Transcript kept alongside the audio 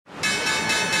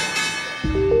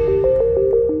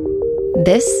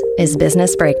This is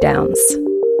Business Breakdowns.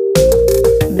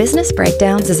 Business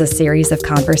Breakdowns is a series of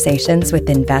conversations with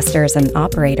investors and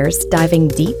operators diving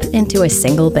deep into a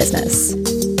single business.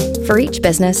 For each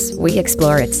business, we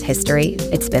explore its history,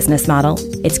 its business model,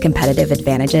 its competitive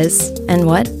advantages, and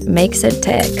what makes it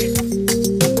tick.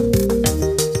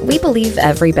 We believe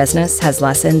every business has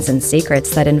lessons and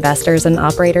secrets that investors and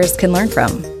operators can learn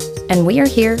from, and we are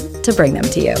here to bring them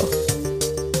to you.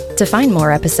 To find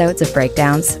more episodes of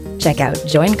Breakdowns, check out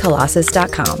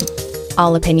joincolossus.com.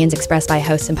 All opinions expressed by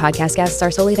hosts and podcast guests are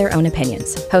solely their own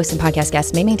opinions. Hosts and podcast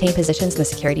guests may maintain positions in the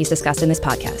securities discussed in this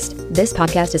podcast. This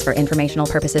podcast is for informational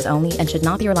purposes only and should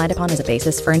not be relied upon as a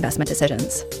basis for investment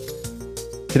decisions.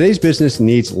 Today's business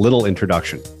needs little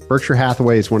introduction. Berkshire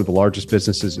Hathaway is one of the largest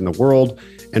businesses in the world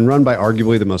and run by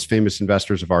arguably the most famous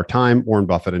investors of our time, Warren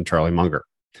Buffett and Charlie Munger.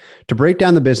 To break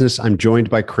down the business, I'm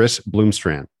joined by Chris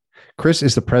Bloomstrand. Chris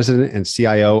is the president and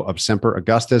CIO of Semper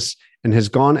Augustus and has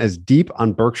gone as deep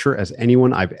on Berkshire as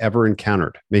anyone I've ever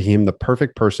encountered, making him the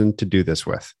perfect person to do this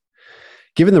with.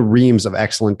 Given the reams of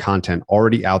excellent content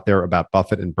already out there about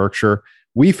Buffett and Berkshire,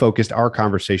 we focused our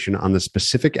conversation on the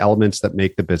specific elements that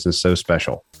make the business so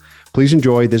special. Please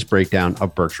enjoy this breakdown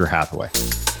of Berkshire Hathaway.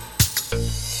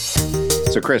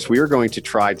 So Chris, we are going to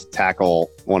try to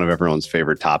tackle one of everyone's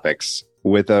favorite topics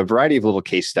with a variety of little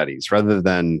case studies rather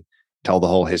than tell the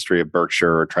whole history of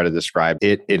Berkshire or try to describe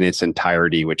it in its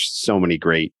entirety, which so many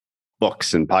great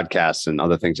books and podcasts and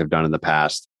other things have done in the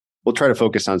past. We'll try to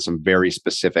focus on some very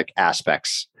specific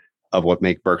aspects of what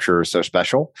make Berkshire so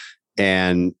special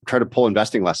and try to pull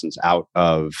investing lessons out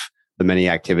of the many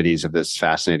activities of this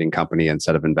fascinating company and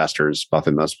set of investors,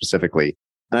 Buffett most specifically.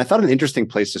 And I thought an interesting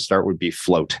place to start would be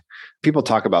float. People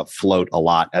talk about float a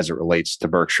lot as it relates to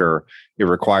Berkshire. It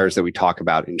requires that we talk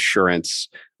about insurance.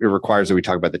 It requires that we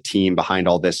talk about the team behind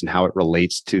all this and how it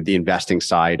relates to the investing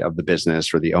side of the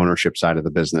business or the ownership side of the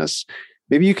business.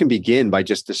 Maybe you can begin by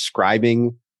just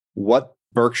describing what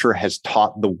Berkshire has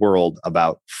taught the world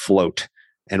about float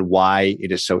and why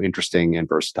it is so interesting and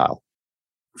versatile.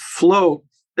 Float,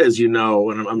 as you know,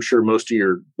 and I'm sure most of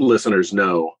your listeners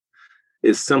know,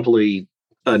 is simply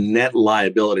a net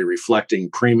liability reflecting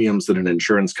premiums that an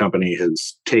insurance company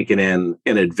has taken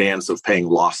in advance of paying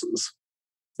losses.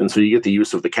 And so you get the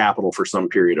use of the capital for some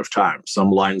period of time.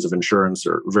 Some lines of insurance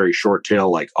are very short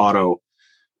tail, like auto.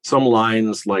 Some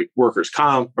lines, like workers'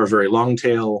 comp, are very long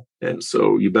tail. And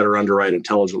so you better underwrite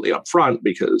intelligently up front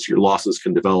because your losses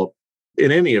can develop.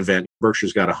 In any event,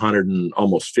 Berkshire's got $100 and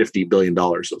almost $50 billion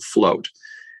of float.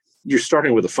 You're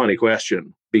starting with a funny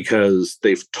question because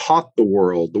they've taught the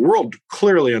world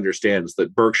clearly understands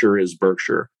that Berkshire is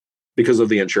Berkshire because of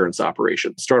the insurance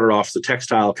operation. Started off as a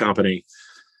textile company,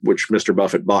 which Mr.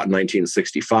 Buffett bought in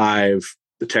 1965.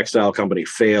 The textile company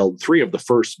failed. Three of the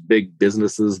first big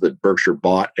businesses that Berkshire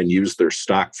bought and used their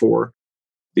stock for,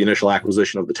 the initial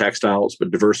acquisition of the textiles,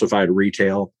 but diversified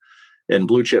retail and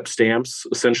blue chip stamps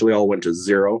essentially all went to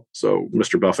zero. So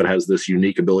Mr. Buffett has this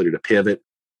unique ability to pivot.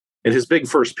 And his big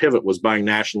first pivot was buying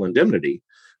National Indemnity,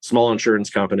 small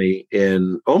insurance company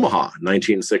in Omaha,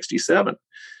 1967.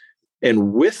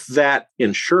 And with that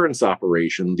insurance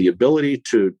operation, the ability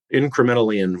to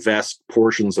incrementally invest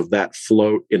portions of that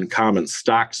float in common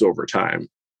stocks over time,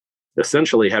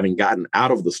 essentially having gotten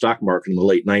out of the stock market in the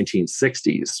late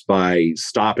 1960s by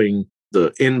stopping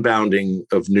the inbounding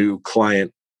of new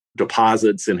client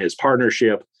deposits in his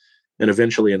partnership, and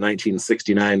eventually in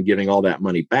 1969 giving all that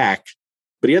money back.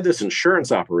 But he had this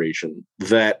insurance operation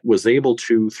that was able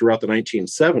to, throughout the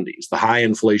 1970s, the high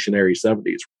inflationary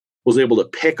 70s, was able to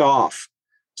pick off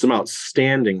some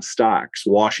outstanding stocks.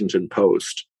 Washington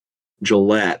Post,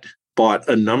 Gillette, bought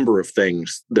a number of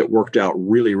things that worked out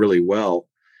really, really well.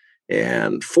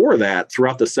 And for that,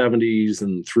 throughout the 70s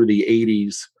and through the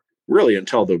 80s, really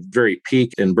until the very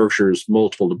peak in Berkshire's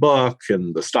multiple to book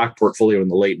and the stock portfolio in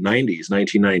the late 90s,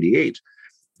 1998,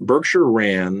 Berkshire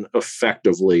ran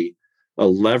effectively a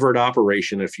levered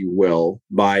operation, if you will,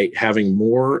 by having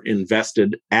more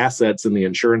invested assets in the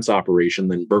insurance operation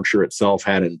than Berkshire itself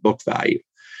had in book value.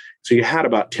 So you had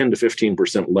about 10 to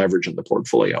 15% leverage in the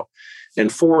portfolio.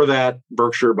 And for that,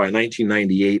 Berkshire by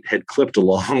 1998 had clipped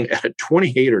along at a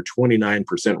 28 or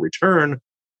 29% return.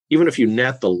 Even if you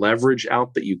net the leverage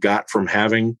out that you got from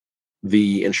having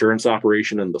the insurance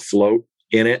operation and the float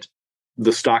in it,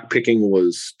 the stock picking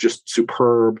was just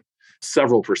superb.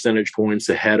 Several percentage points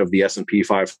ahead of the S&P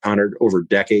 500 over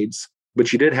decades.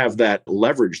 But you did have that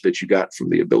leverage that you got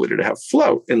from the ability to have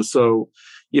float. And so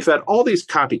you've had all these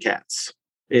copycats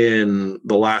in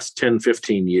the last 10,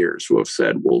 15 years who have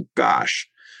said, well, gosh,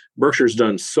 Berkshire's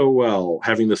done so well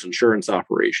having this insurance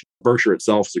operation. Berkshire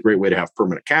itself is a great way to have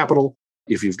permanent capital.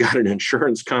 If you've got an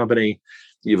insurance company,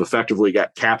 you've effectively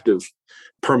got captive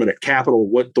permanent capital.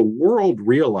 What the world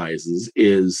realizes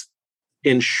is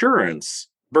insurance,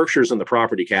 Berkshire's in the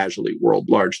property casualty world,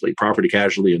 largely property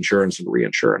casualty insurance and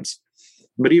reinsurance.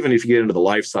 But even if you get into the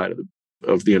life side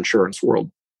of the insurance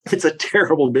world, it's a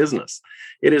terrible business.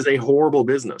 It is a horrible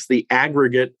business. The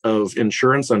aggregate of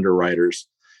insurance underwriters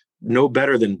no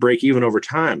better than break even over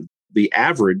time. The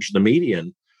average, the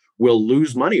median, will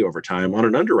lose money over time on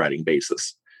an underwriting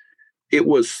basis. It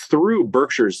was through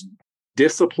Berkshire's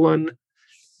discipline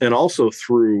and also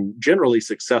through generally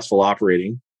successful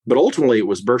operating, but ultimately it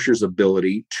was Berkshire's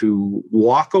ability to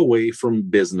walk away from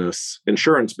business,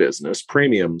 insurance business,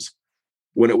 premiums,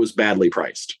 when it was badly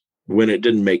priced, when it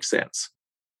didn't make sense.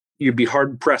 You'd be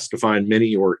hard pressed to find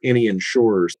many or any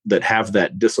insurers that have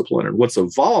that discipline. And what's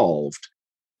evolved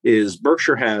is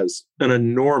Berkshire has an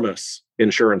enormous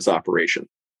insurance operation,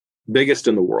 biggest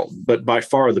in the world, but by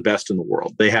far the best in the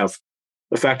world. They have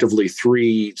effectively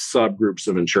three subgroups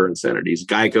of insurance entities.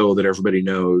 Geico, that everybody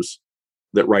knows,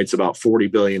 that writes about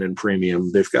 $40 billion in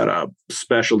premium. They've got a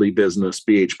specialty business,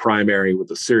 BH Primary,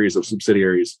 with a series of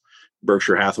subsidiaries,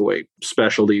 Berkshire Hathaway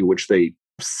Specialty, which they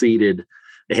seeded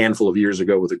a handful of years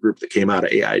ago with a group that came out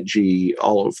of AIG,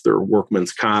 all of their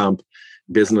workman's comp,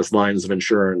 business lines of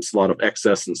insurance, a lot of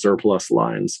excess and surplus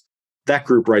lines. That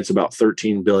group writes about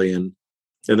 $13 billion.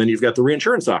 And then you've got the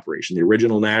reinsurance operation, the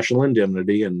original National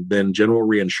Indemnity, and then General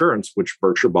Reinsurance, which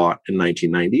Berkshire bought in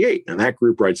 1998. And that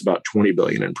group writes about $20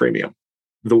 billion in premium.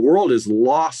 The world is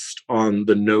lost on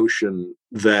the notion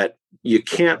that you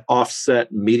can't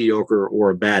offset mediocre or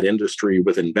a bad industry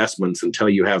with investments until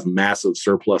you have massive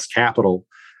surplus capital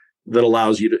that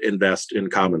allows you to invest in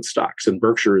common stocks. And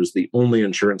Berkshire is the only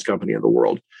insurance company in the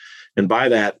world. And by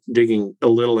that, digging a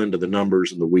little into the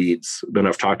numbers and the weeds, then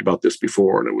I've talked about this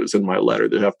before, and it was in my letter,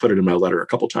 that I've put it in my letter a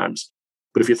couple times.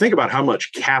 But if you think about how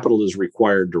much capital is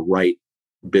required to write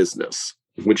business,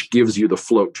 which gives you the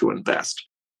float to invest,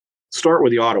 start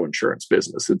with the auto insurance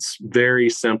business. It's very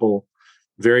simple,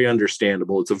 very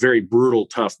understandable. It's a very brutal,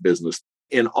 tough business.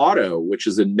 In auto, which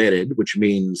is admitted, which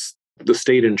means the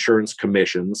state insurance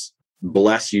commissions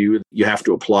bless you. You have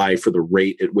to apply for the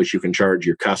rate at which you can charge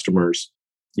your customers.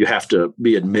 You have to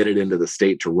be admitted into the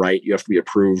state to write. You have to be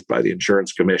approved by the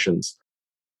insurance commissions.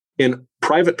 In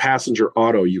private passenger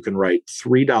auto, you can write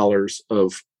 $3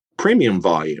 of premium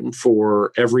volume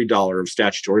for every dollar of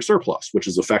statutory surplus, which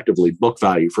is effectively book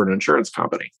value for an insurance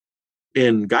company.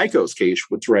 In Geico's case,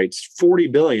 which writes $40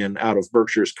 billion out of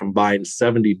Berkshire's combined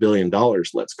 $70 billion,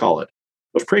 let's call it,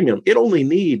 of premium, it only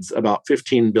needs about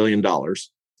 $15 billion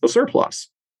of surplus.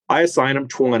 I assign them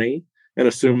 20 and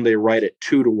assume they write it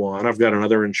 2-to-1. I've got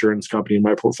another insurance company in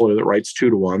my portfolio that writes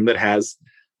 2-to-1 that has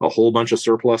a whole bunch of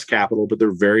surplus capital, but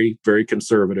they're very, very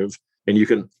conservative. And you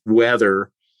can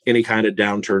weather any kind of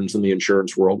downturns in the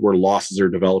insurance world where losses are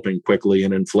developing quickly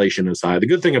and inflation is high. The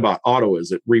good thing about auto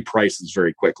is it reprices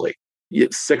very quickly.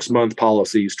 It's 6-month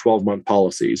policies, 12-month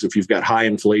policies. If you've got high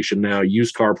inflation now,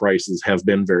 used car prices have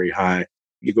been very high.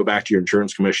 You go back to your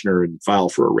insurance commissioner and file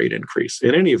for a rate increase.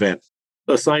 In any event,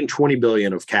 assign $20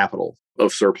 billion of capital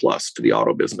of surplus to the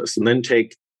auto business, and then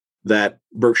take that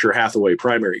Berkshire Hathaway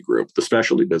Primary group, the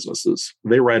specialty businesses.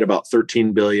 They write about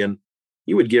 $13 billion.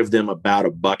 You would give them about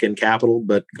 $1 in capital,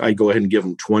 but I'd go ahead and give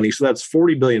them 20. So that's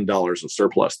 $40 billion of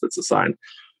surplus that's assigned.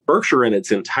 Berkshire in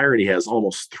its entirety has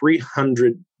almost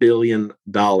 $300 billion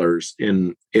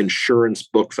in insurance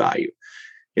book value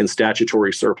in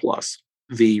statutory surplus.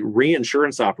 The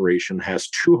reinsurance operation has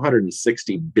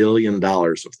 $260 billion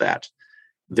of that.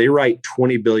 They write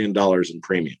 $20 billion in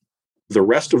premium. The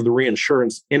rest of the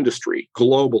reinsurance industry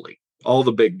globally, all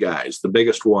the big guys, the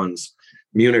biggest ones,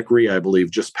 Munich Re, I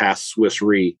believe, just passed Swiss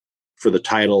Re for the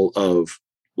title of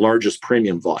largest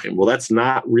premium volume. Well, that's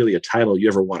not really a title you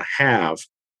ever want to have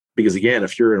because, again,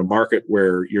 if you're in a market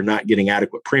where you're not getting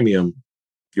adequate premium,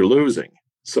 you're losing.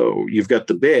 So you've got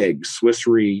the big Swiss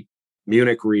Re,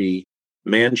 Munich Re,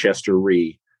 Manchester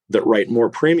Re that write more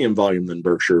premium volume than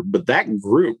Berkshire, but that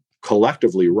group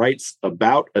collectively writes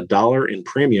about $1 in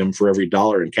premium for every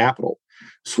dollar in capital.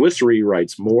 Swiss Re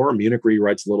writes more, Munich Re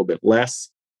writes a little bit less,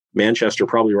 Manchester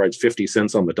probably writes 50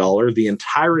 cents on the dollar. The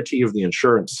entirety of the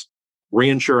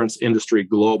reinsurance industry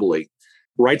globally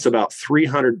writes about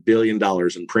 $300 billion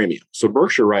in premium. So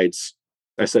Berkshire writes,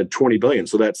 I said 20 billion.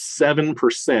 So that's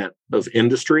 7% of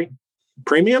industry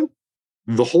premium.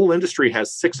 The whole industry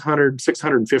has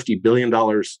 $650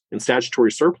 billion in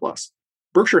statutory surplus.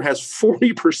 Berkshire has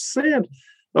 40%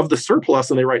 of the surplus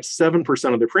and they write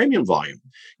 7% of the premium volume.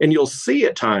 And you'll see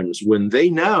at times when they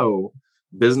know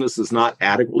business is not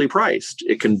adequately priced.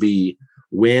 It can be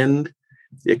wind,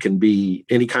 it can be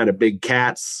any kind of big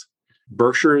cats,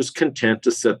 Berkshire is content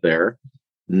to sit there,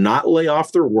 not lay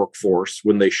off their workforce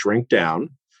when they shrink down,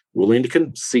 willing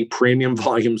to see premium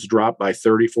volumes drop by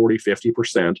 30, 40,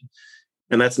 50%.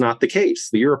 And that's not the case.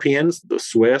 The Europeans, the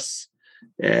Swiss,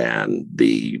 and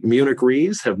the Munich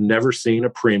Re's have never seen a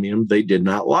premium they did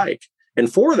not like.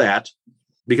 And for that,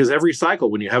 because every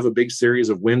cycle, when you have a big series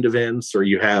of wind events or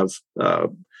you have a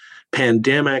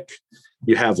pandemic,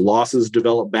 you have losses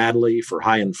develop badly for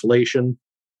high inflation,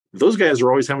 those guys are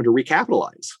always having to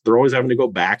recapitalize. They're always having to go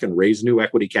back and raise new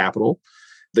equity capital.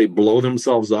 They blow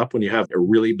themselves up when you have a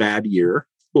really bad year.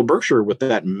 Well, Berkshire, with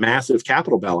that massive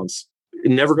capital balance,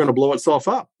 never going to blow itself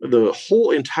up. The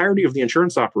whole entirety of the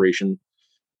insurance operation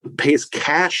pays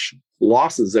cash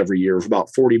losses every year of about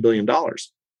 $40 billion.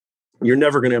 You're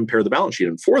never going to impair the balance sheet.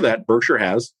 And for that, Berkshire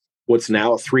has what's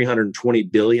now a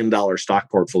 $320 billion stock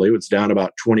portfolio. It's down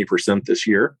about 20% this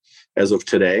year as of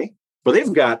today. But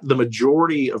they've got the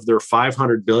majority of their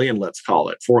 $500 billion, let's call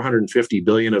it, $450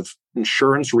 billion of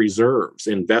insurance reserves,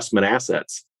 investment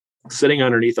assets, sitting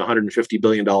underneath $150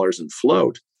 billion in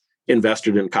float,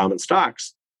 invested in common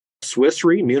stocks. Swiss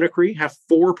Re, Munich Re have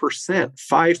 4%,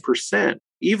 5%.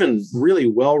 Even really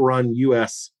well-run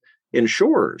U.S.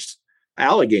 insurers,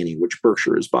 Allegheny, which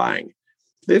Berkshire is buying,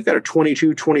 they've got a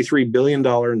 $22, $23 billion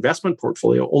investment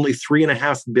portfolio. Only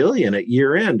 $3.5 billion at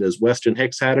year end, as Weston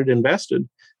Hicks had it invested,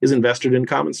 is invested in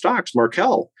common stocks.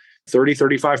 Markel, 30,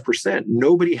 35%.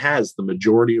 Nobody has the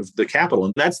majority of the capital,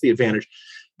 and that's the advantage.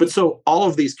 But so all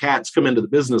of these cats come into the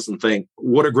business and think,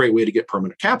 what a great way to get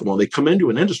permanent capital. And they come into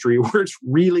an industry where it's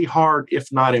really hard, if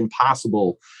not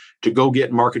impossible, to go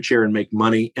get market share and make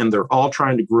money. And they're all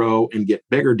trying to grow and get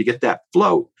bigger to get that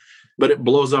float, but it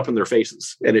blows up in their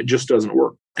faces and it just doesn't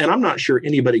work. And I'm not sure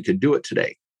anybody could do it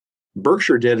today.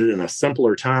 Berkshire did it in a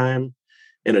simpler time,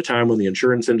 in a time when the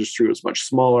insurance industry was much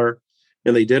smaller.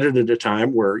 And they did it at a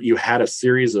time where you had a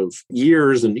series of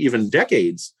years and even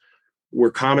decades where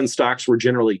common stocks were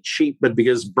generally cheap. But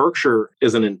because Berkshire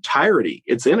is an entirety,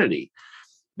 its entity,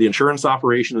 the insurance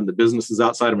operation and the businesses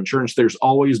outside of insurance, there's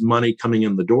always money coming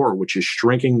in the door, which is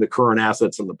shrinking the current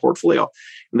assets in the portfolio.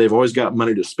 And they've always got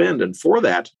money to spend. And for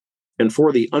that, and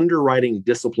for the underwriting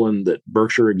discipline that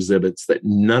Berkshire exhibits that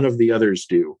none of the others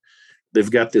do,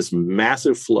 they've got this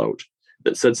massive float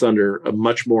that sits under a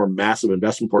much more massive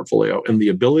investment portfolio, and the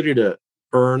ability to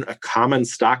earn a common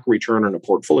stock return on a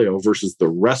portfolio versus the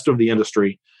rest of the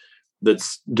industry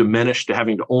that's diminished to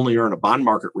having to only earn a bond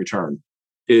market return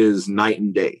is night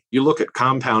and day. You look at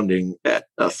compounding at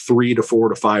a 3 to 4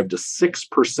 to 5 to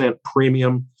 6%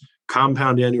 premium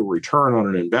compound annual return on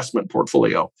an investment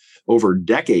portfolio over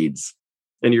decades.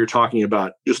 And you're talking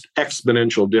about just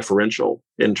exponential differential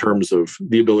in terms of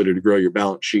the ability to grow your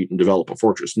balance sheet and develop a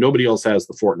fortress. Nobody else has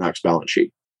the Fort Knox balance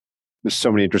sheet. There's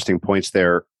so many interesting points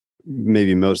there,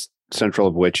 maybe most central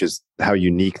of which is how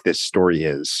unique this story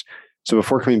is. So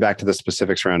before coming back to the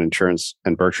specifics around insurance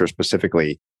and Berkshire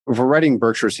specifically, if we're writing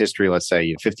Berkshire's history, let's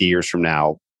say 50 years from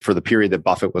now, for the period that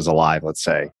Buffett was alive, let's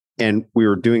say, and we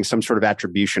were doing some sort of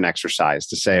attribution exercise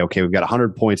to say, okay, we've got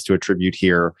 100 points to attribute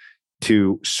here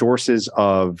to sources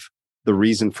of the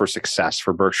reason for success,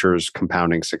 for Berkshire's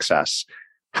compounding success.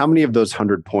 How many of those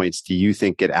 100 points do you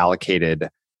think get allocated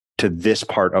to this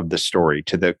part of the story,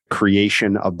 to the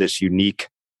creation of this unique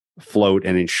float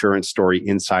and insurance story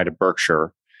inside of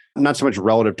Berkshire? Not so much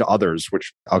relative to others,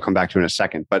 which I'll come back to in a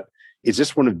second, but is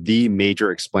this one of the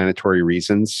major explanatory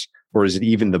reasons, or is it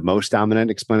even the most dominant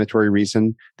explanatory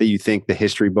reason that you think the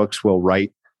history books will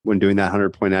write when doing that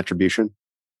 100-point attribution?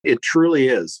 It truly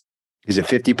is. Is it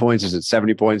 50 points? Is it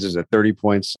 70 points? Is it 30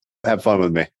 points? Have fun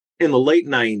with me. In the late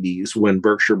 90s, when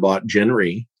Berkshire bought Gen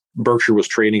Re, Berkshire was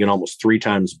trading at almost 3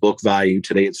 times book value.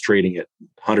 Today, it's trading at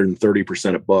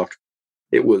 130% of book.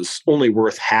 It was only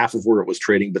worth half of where it was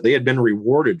trading, but they had been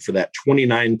rewarded for that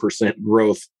 29%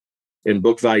 growth in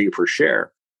book value per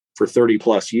share for 30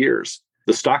 plus years.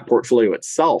 The stock portfolio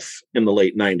itself in the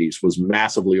late 90s was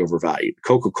massively overvalued.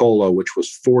 Coca-Cola, which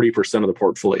was 40% of the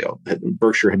portfolio,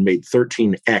 Berkshire had made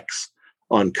 13x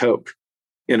on Coke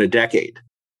in a decade.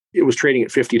 It was trading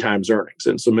at 50 times earnings.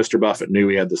 And so Mr. Buffett knew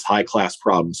he had this high-class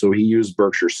problem. So he used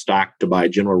Berkshire stock to buy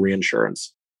General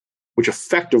Reinsurance, which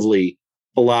effectively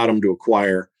allowed him to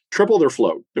acquire triple their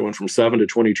float. They went from $7 to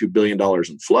 $22 billion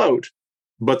in float,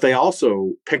 but they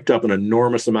also picked up an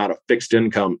enormous amount of fixed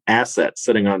income assets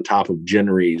sitting on top of Gen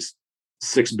Re's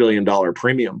 $6 billion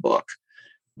premium book.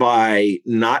 By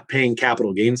not paying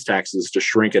capital gains taxes to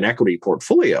shrink an equity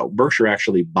portfolio, Berkshire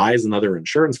actually buys another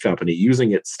insurance company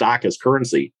using its stock as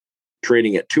currency,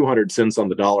 trading at 200 cents on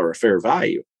the dollar of fair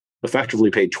value,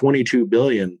 effectively paid $22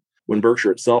 billion when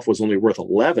Berkshire itself was only worth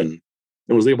 $11 billion.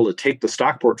 and was able to take the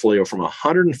stock portfolio from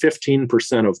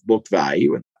 115% of book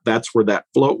value, and that's where that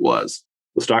float was.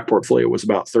 The stock portfolio was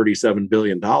about $37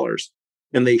 billion.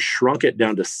 And they shrunk it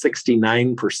down to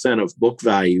 69% of book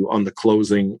value on the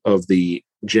closing of the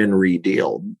Gen Re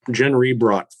deal. Gen Re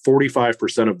brought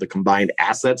 45% of the combined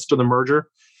assets to the merger,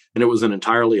 and it was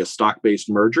entirely a stock-based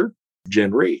merger.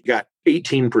 Gen Re got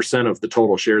 18% of the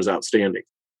total shares outstanding.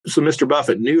 So Mr.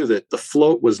 Buffett knew that the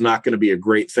float was not going to be a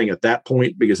great thing at that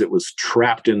point because it was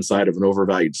trapped inside of an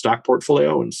overvalued stock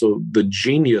portfolio. And so the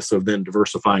genius of then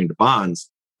diversifying to bonds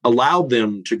allowed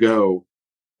them to go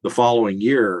the following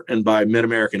year and buy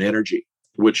Mid-American Energy,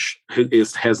 which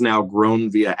has now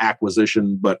grown via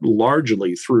acquisition, but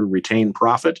largely through retained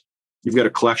profit. You've got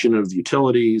a collection of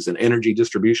utilities and energy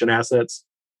distribution assets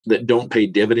that don't pay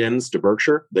dividends to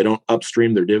Berkshire. They don't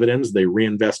upstream their dividends. They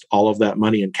reinvest all of that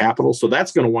money in capital. So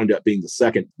that's going to wind up being the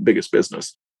second biggest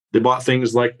business. They bought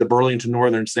things like the Burlington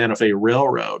Northern Santa Fe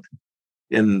Railroad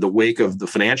in the wake of the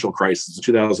financial crisis of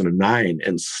 2009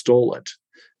 and stole it,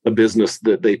 a business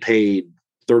that they paid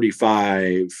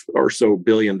 $35 or so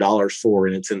billion for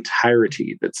in its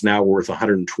entirety. That's now worth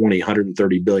 $120,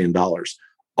 $130 billion.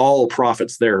 All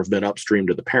profits there have been upstreamed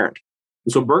to the parent.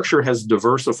 So Berkshire has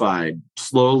diversified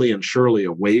slowly and surely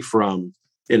away from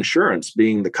insurance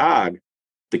being the cog,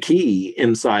 the key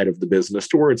inside of the business,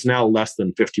 to where it's now less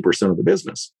than 50% of the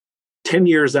business. 10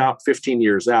 years out, 15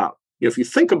 years out, if you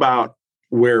think about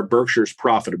where Berkshire's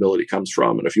profitability comes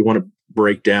from, and if you want to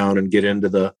break down and get into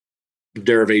the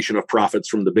derivation of profits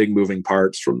from the big moving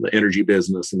parts, from the energy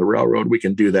business and the railroad, we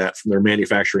can do that from their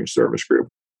manufacturing service group.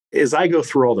 As I go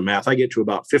through all the math, I get to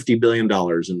about $50 billion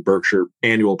in Berkshire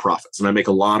annual profits. And I make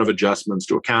a lot of adjustments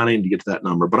to accounting to get to that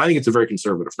number, but I think it's a very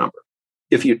conservative number.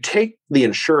 If you take the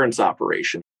insurance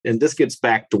operation, and this gets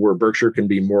back to where Berkshire can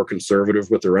be more conservative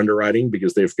with their underwriting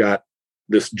because they've got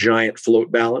this giant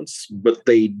float balance, but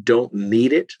they don't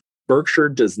need it. Berkshire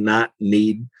does not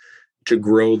need to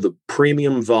grow the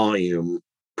premium volume,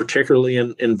 particularly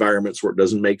in environments where it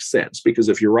doesn't make sense. Because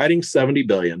if you're writing $70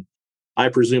 billion, I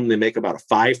presume they make about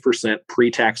a 5%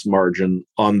 pre-tax margin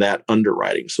on that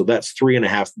underwriting. So that's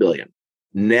 $3.5 billion.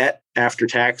 Net after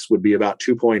tax would be about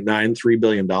 $2.93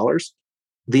 billion.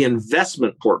 The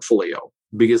investment portfolio,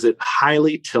 because it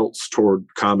highly tilts toward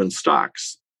common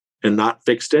stocks and not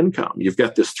fixed income. You've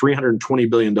got this $320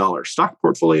 billion stock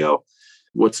portfolio.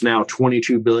 What's now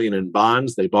 $22 billion in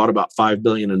bonds. They bought about $5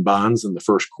 billion in bonds in the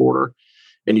first quarter.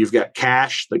 And you've got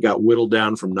cash that got whittled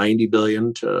down from $90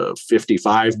 billion to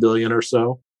 $55 billion or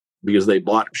so because they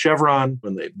bought Chevron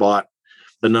and they bought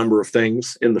a number of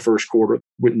things in the first quarter.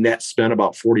 With net spent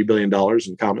about $40 billion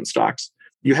in common stocks.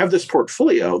 You have this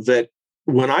portfolio that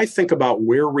when I think about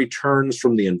where returns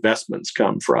from the investments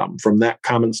come from that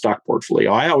common stock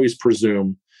portfolio, I always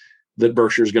presume that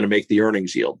Berkshire is going to make the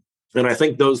earnings yield. And I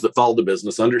think those that follow the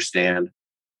business understand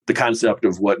the concept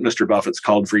of what Mr. Buffett's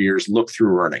called for years, look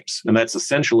through earnings. And that's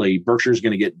essentially Berkshire's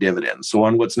going to get dividends. So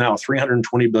on what's now a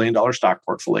 $320 billion stock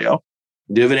portfolio,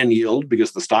 dividend yield,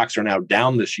 because the stocks are now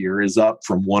down this year, is up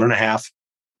from 1.5%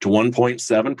 to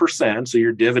 1.7%. So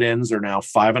your dividends are now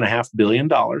 $5.5 billion.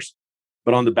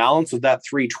 But on the balance of that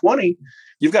 320,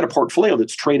 you've got a portfolio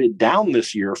that's traded down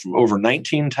this year from over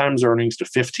 19 times earnings to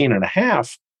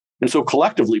 15.5. And so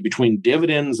collectively, between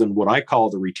dividends and what I call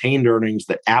the retained earnings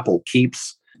that Apple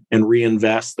keeps and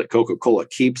reinvests, that Coca-Cola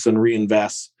keeps and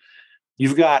reinvests,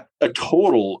 you've got a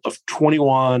total of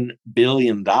 $21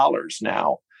 billion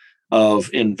now of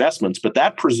investments, but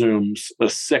that presumes a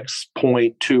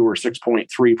 6.2 or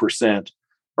 6.3%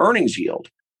 earnings yield.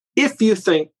 If you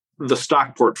think the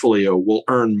stock portfolio will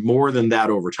earn more than that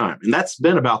over time, and that's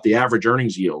been about the average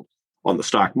earnings yield on the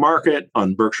stock market,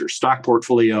 on Berkshire's stock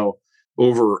portfolio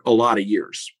over a lot of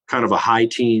years, kind of a high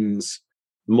teens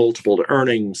multiple to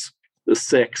earnings, the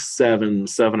 6, 7,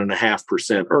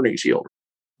 7.5% earnings yield.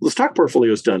 The stock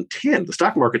portfolio has done 10. The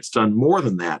stock market's done more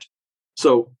than that.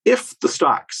 So if the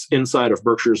stocks inside of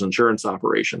Berkshire's insurance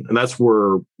operation, and that's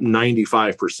where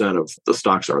 95% of the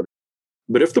stocks are,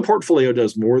 but if the portfolio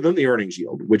does more than the earnings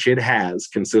yield, which it has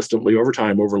consistently over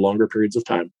time, over longer periods of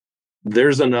time,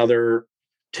 there's another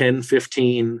 10,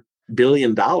 15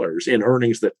 billion dollars in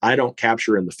earnings that I don't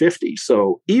capture in the 50.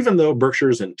 So even though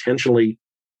Berkshire's intentionally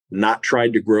not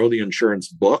tried to grow the insurance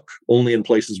book only in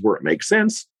places where it makes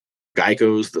sense,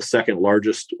 Geico's the second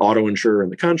largest auto insurer in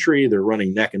the country. They're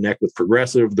running neck and neck with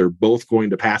Progressive. They're both going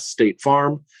to pass State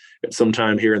Farm at some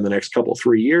time here in the next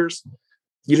 3 years.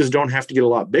 You just don't have to get a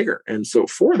lot bigger. And so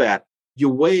for that, you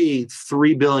weigh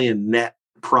 $3 billion net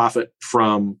profit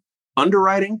from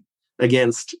underwriting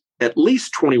against at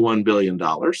least $21 billion,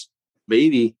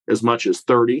 maybe as much as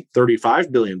 $30,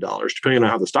 $35 billion, depending on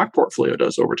how the stock portfolio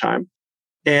does over time.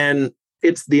 And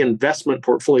it's the investment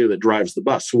portfolio that drives the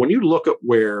bus. So when you look at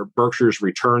where Berkshire's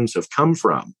returns have come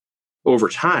from over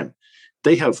time,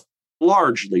 they have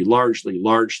largely,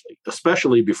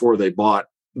 especially before they bought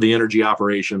the energy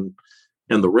operation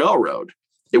and the railroad,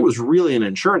 it was really an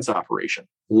insurance operation.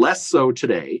 Less so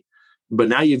today, but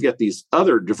now you've got these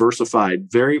other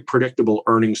diversified, very predictable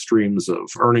earning streams of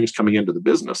earnings coming into the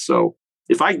business. So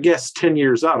if I guess 10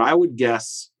 years out, I would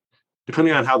guess,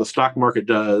 depending on how the stock market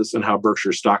does and how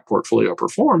Berkshire's stock portfolio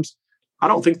performs, I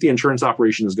don't think the insurance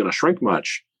operation is going to shrink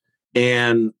much.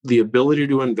 And the ability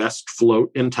to invest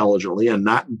float intelligently and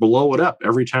not blow it up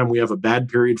every time we have a bad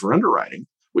period for underwriting,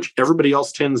 which everybody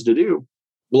else tends to do,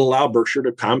 will allow Berkshire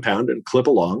to compound and clip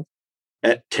along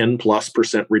at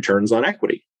 10+% returns on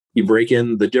equity. You break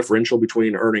in the differential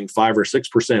between earning 5 or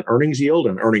 6% earnings yield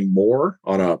and earning more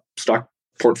on a stock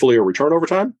portfolio return over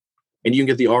time, and you can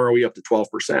get the ROE up to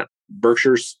 12%.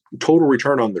 Berkshire's total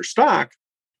return on their stock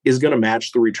is going to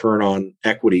match the return on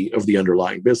equity of the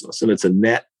underlying business. And it's a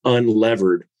net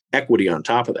unlevered equity on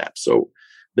top of that. So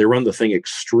they run the thing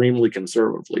extremely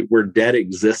conservatively. Where debt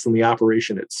exists in the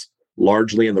operation, it's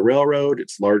largely in the railroad,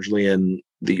 it's largely in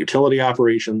the utility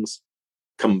operations.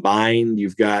 Combined,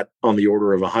 you've got on the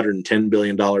order of $110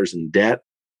 billion in debt.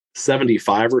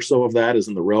 75 or so of that is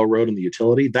in the railroad and the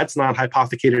utility. That's not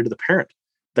hypothecated to the parent.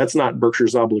 That's not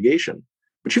Berkshire's obligation.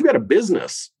 But you've got a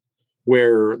business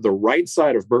where the right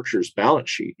side of Berkshire's balance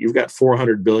sheet, you've got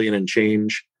 $400 billion and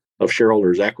change of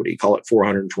shareholders' equity, call it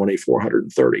 420,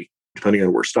 430, depending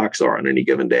on where stocks are on any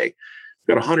given day.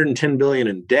 You've got $110 billion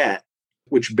in debt,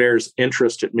 which bears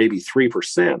interest at maybe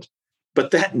 3%.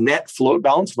 But that net float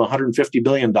balance of $150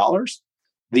 billion,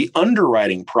 the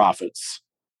underwriting profits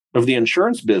of the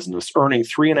insurance business earning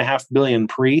 $3.5 billion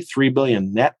pre, $3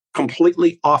 billion net,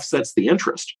 completely offsets the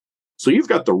interest. So you've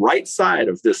got the right side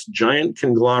of this giant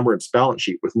conglomerate's balance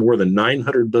sheet with more than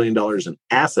 $900 billion in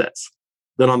assets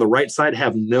that on the right side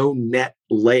have no net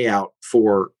layout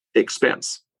for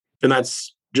expense. And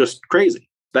that's just crazy.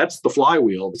 That's the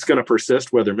flywheel. It's going to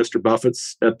persist whether Mr.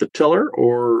 Buffett's at the tiller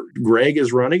or Greg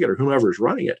is running it or whomever is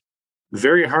running it.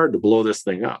 Very hard to blow this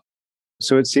thing up.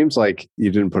 So it seems like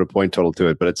you didn't put a point total to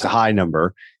it, but it's a high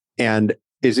number. And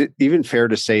is it even fair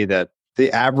to say that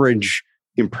the average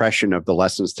impression of the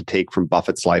lessons to take from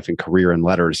Buffett's life and career and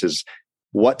letters is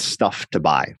what stuff to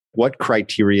buy, what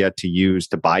criteria to use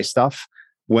to buy stuff,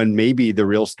 when maybe the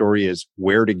real story is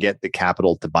where to get the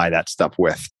capital to buy that stuff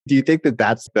with? Do you think that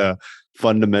that's the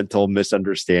fundamental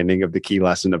misunderstanding of the key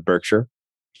lesson of Berkshire?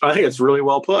 I think it's really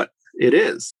well put. It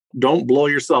is. Don't blow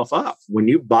yourself up. When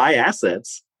you buy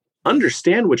assets,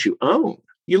 understand what you own.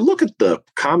 You look at the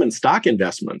common stock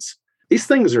investments. These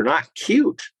things are not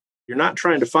cute. You're not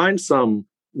trying to find some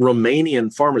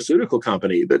Romanian pharmaceutical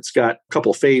company that's got a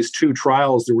couple phase 2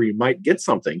 trials where you might get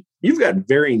something. You've got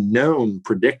very known,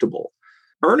 predictable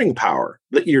earning power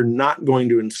that you're not going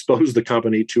to expose the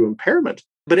company to impairment.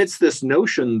 But it's this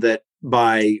notion that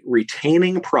by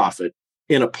retaining profit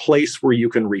in a place where you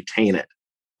can retain it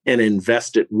and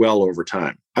invest it well over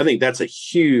time, I think that's a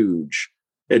huge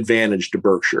advantage to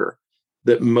Berkshire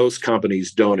that most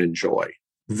companies don't enjoy.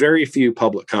 Very few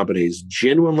public companies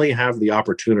genuinely have the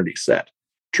opportunity set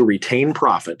to retain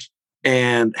profit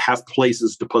and have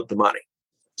places to put the money.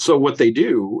 So what they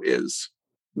do is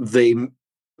they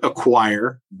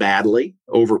acquire badly,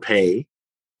 overpay.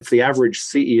 If the average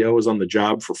CEO is on the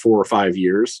job for 4 or 5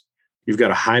 years, you've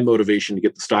got a high motivation to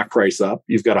get the stock price up.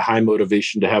 You've got a high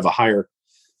motivation to have a higher,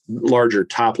 larger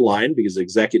top line because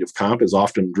executive comp is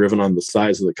often driven on the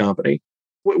size of the company.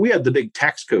 We had the big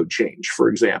tax code change, for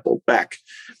example, back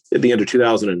at the end of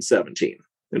 2017,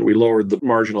 and we lowered the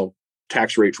marginal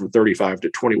tax rate from 35 to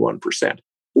 21%.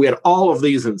 We had all of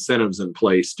these incentives in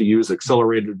place to use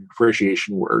accelerated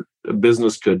depreciation where a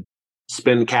business could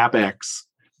spend CapEx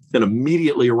and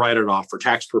immediately write it off for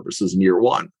tax purposes in year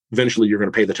one. Eventually, you're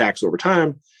going to pay the tax over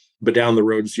time, but down the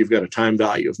road, so you've got a time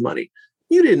value of money.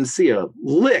 You didn't see a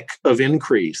lick of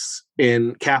increase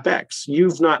in CapEx.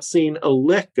 You've not seen a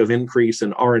lick of increase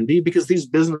in R&D because these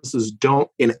businesses don't,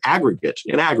 in aggregate,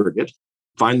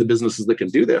 find the businesses that can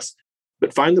do this,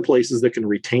 but find the places that can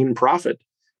retain profit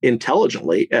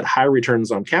intelligently at high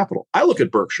returns on capital. I look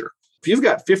at Berkshire. If you've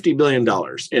got $50 billion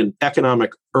in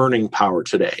economic earning power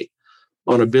today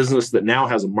on a business that now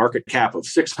has a market cap of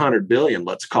 $600 billion,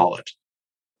 let's call it,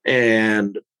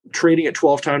 and trading at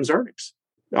 12 times earnings.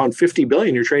 On $50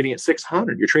 billion, you're trading at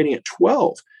 600. You're trading at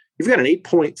 12. You've got an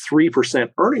 8.3%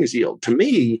 earnings yield. To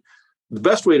me, the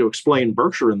best way to explain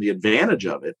Berkshire and the advantage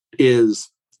of it is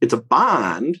it's a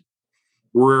bond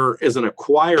where, as an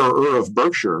acquirer of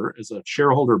Berkshire, as a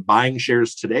shareholder buying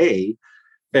shares today,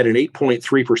 at an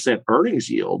 8.3% earnings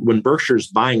yield when Berkshire's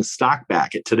buying stock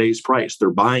back at today's price. They're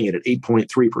buying it at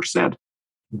 8.3%.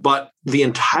 But the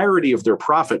entirety of their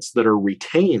profits that are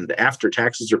retained after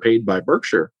taxes are paid by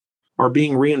Berkshire are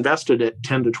being reinvested at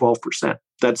 10 to 12%.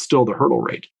 That's still the hurdle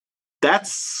rate.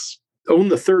 That's own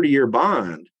the 30-year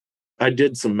bond. I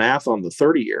did some math on the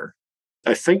 30-year.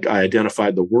 I think I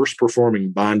identified the worst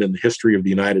performing bond in the history of the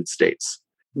United States,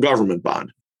 government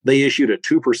bond. They issued at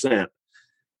 2%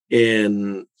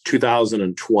 in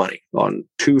 2020 on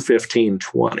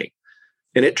 2/15/20.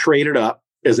 And it traded up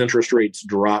as interest rates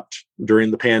dropped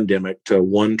during the pandemic to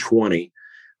 120.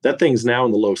 That thing's now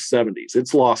in the low 70s.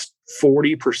 It's lost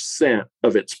 40%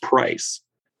 of its price.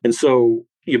 And so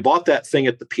you bought that thing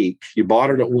at the peak. You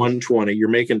bought it at 120. You're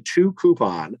making 2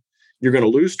 coupon. You're going to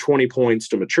lose 20 points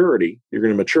to maturity. You're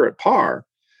going to mature at par,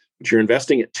 but you're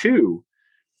investing at 2.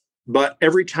 But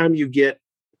every time you get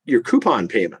your coupon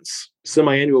payments,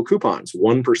 semi-annual coupons,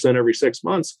 1% every 6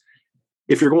 months,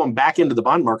 if you're going back into the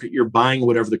bond market, you're buying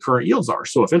whatever the current yields are.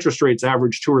 So if interest rates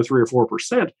average 2 or 3 or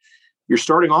 4%, you're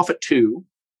starting off at 2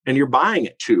 and you're buying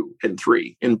at 2 and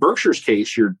 3. In Berkshire's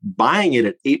case, you're buying it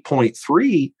at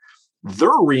 8.3. They're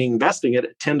reinvesting it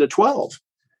at 10 to 12.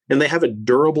 And they have a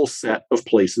durable set of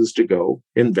places to go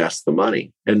invest the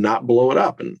money and not blow it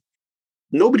up. And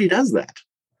nobody does that.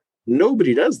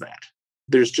 Nobody does that.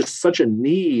 There's just such a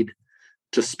need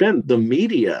to spend. The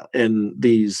media and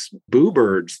these boo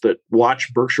birds that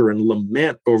watch Berkshire and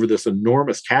lament over this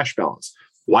enormous cash balance.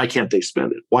 Why can't they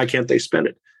spend it? Why can't they spend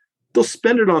it? They'll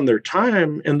spend it on their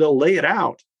time and they'll lay it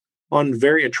out on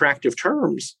very attractive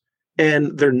terms.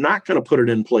 And they're not going to put it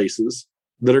in places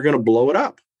that are going to blow it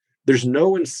up. There's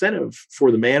no incentive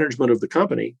for the management of the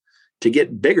company to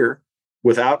get bigger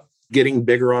without getting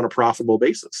bigger on a profitable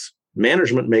basis.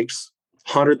 Management makes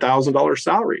 $100,000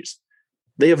 salaries.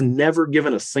 They have never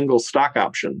given a single stock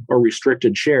option or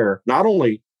restricted share, not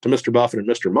only to Mr. Buffett and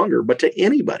Mr. Munger, but to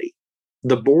anybody.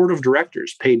 The board of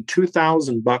directors paid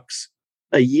 $2,000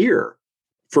 a year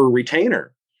for a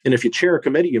retainer. And if you chair a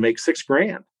committee, you make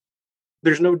 $6,000.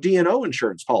 There's no D&O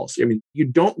insurance policy. I mean, you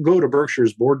don't go to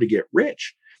Berkshire's board to get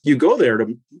rich. You go there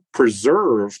to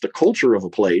preserve the culture of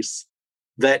a place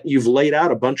that you've laid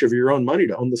out a bunch of your own money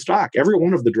to own the stock. Every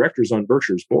one of the directors on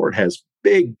Berkshire's board has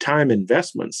big time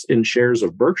investments in shares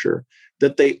of Berkshire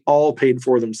that they all paid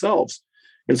for themselves.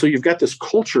 And so you've got this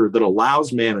culture that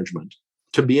allows management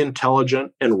to be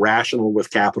intelligent and rational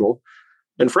with capital.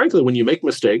 And frankly, when you make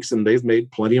mistakes, and they've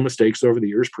made plenty of mistakes over the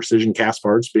years, Precision Cast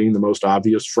Parts being the most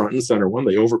obvious front and center one,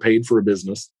 they overpaid for a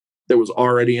business that was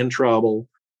already in trouble.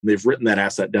 They've written that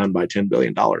asset down by $10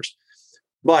 billion.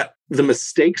 But the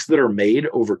mistakes that are made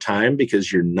over time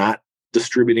because you're not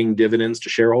distributing dividends to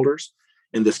shareholders,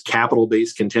 and this capital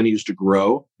base continues to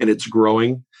grow, and it's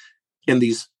growing in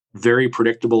these very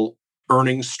predictable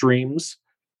earnings streams,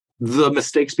 the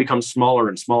mistakes become smaller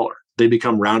and smaller. They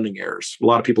become rounding errors. A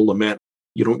lot of people lament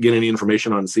you don't get any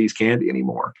information on See's Candy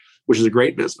anymore, which is a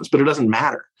great business, but it doesn't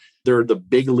matter. They're the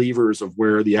big levers of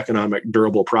where the economic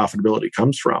durable profitability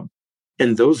comes from.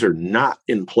 And those are not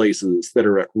in places that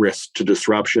are at risk to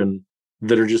disruption,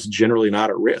 that are just generally not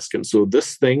at risk. And so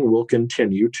this thing will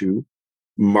continue to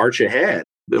march ahead.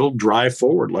 It'll drive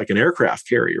forward like an aircraft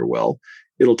carrier will.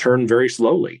 It'll turn very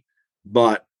slowly,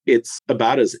 but it's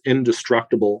about as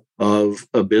indestructible of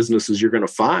a business as you're going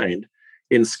to find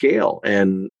in scale.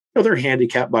 And they're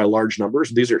handicapped by large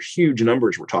numbers. These are huge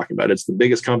numbers we're talking about. It's the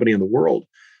biggest company in the world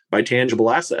by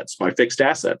tangible assets, by fixed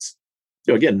assets.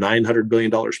 Again, $900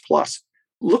 billion plus.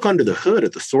 Look under the hood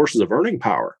at the sources of earning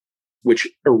power, which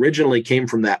originally came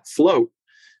from that float,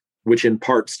 which in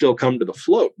part still come to the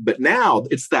float. But now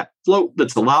it's that float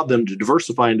that's allowed them to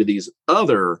diversify into these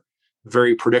other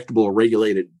very predictable,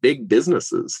 regulated big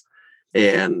businesses.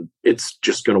 And it's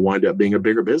just going to wind up being a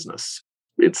bigger business.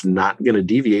 It's not going to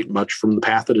deviate much from the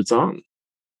path that it's on.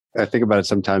 I think about it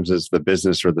sometimes as the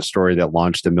business or the story that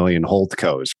launched a million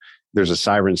holdcos. There's a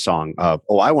siren song of,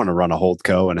 oh, I want to run a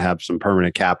holdco and have some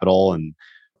permanent capital and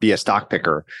be a stock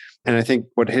picker. And I think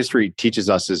what history teaches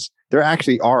us is there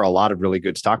actually are a lot of really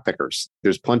good stock pickers.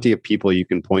 There's plenty of people you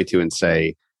can point to and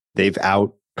say they've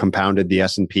out compounded the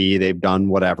S&P, they've done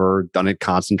whatever, done it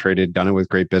concentrated, done it with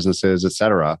great businesses, et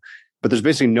cetera. But there's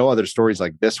basically no other stories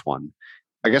like this one.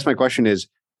 I guess my question is,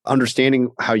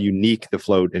 understanding how unique the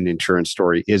float and insurance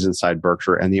story is inside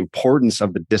Berkshire and the importance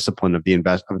of the discipline of the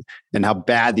investment and how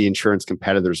bad the insurance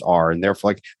competitors are. And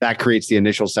therefore, that creates the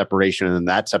initial separation, and then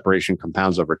that separation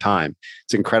compounds over time.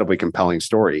 It's an incredibly compelling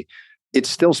story. It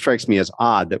still strikes me as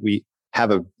odd that we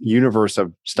have a universe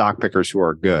of stock pickers who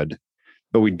are good,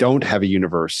 but we don't have a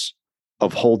universe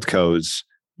of holdcos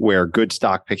where good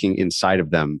stock picking inside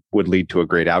of them would lead to a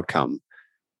great outcome.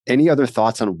 Any other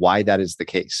thoughts on why that is the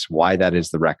case? Why that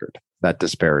is the record, that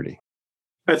disparity?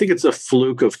 I think it's a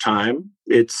fluke of time.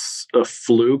 It's a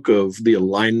fluke of the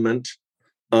alignment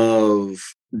of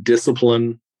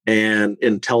discipline and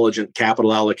intelligent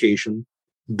capital allocation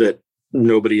that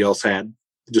nobody else had.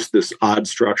 Just this odd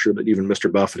structure that even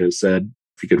Mr. Buffett has said,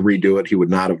 if he could redo it, he would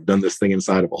not have done this thing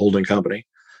inside of a holding company,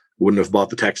 wouldn't have bought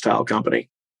the textile company,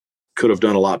 could have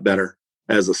done a lot better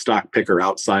as a stock picker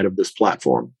outside of this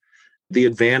platform. The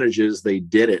advantage is they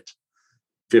did it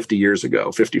 50 years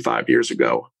ago, 55 years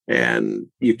ago, and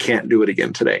you can't do it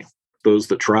again today. Those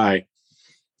that try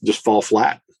just fall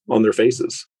flat on their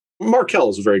faces. Markel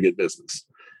is a very good business.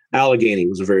 Allegheny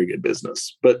was a very good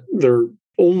business, but they're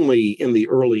only in the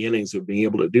early innings of being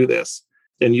able to do this.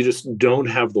 And you just don't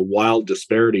have the wild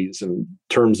disparities in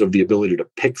terms of the ability to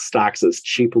pick stocks as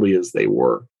cheaply as they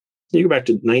were. You go back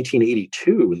to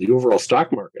 1982 and the overall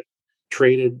stock market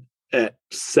traded at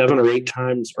 7 or 8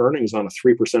 times earnings on a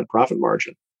 3% profit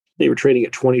margin. You were trading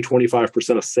at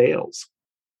 20-25% of sales.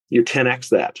 You're 10x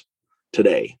that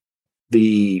today.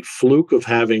 The fluke of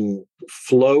having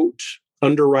float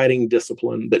underwriting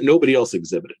discipline that nobody else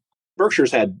exhibited.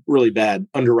 Berkshire's had really bad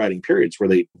underwriting periods where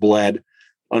they bled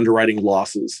underwriting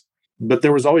losses, but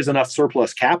there was always enough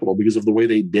surplus capital because of the way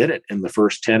they did it in the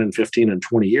first 10 and 15 and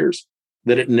 20 years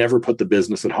that it never put the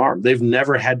business at harm. They've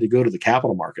never had to go to the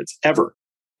capital markets ever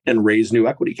and raise new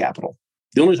equity capital.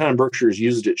 The only time Berkshire's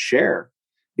used its share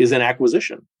is in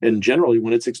acquisition, and generally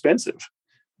when it's expensive.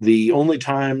 The only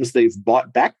times they've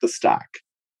bought back the stock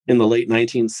in the late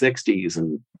 1960s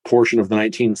and portion of the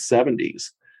 1970s,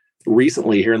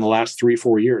 recently here in the last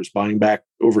 3-4 years, buying back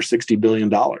over $60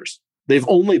 billion. They've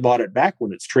only bought it back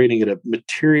when it's trading at a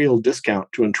material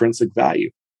discount to intrinsic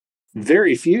value.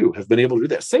 Very few have been able to do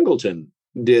that. Singleton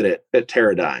did it at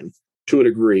Teradyne to a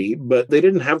degree, but they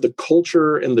didn't have the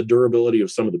culture and the durability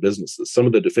of some of the businesses. Some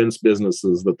of the defense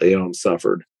businesses that they owned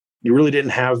suffered. You really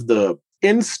didn't have the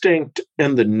instinct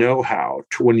and the know-how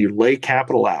to, when you lay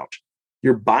capital out,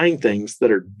 you're buying things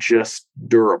that are just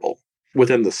durable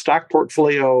within the stock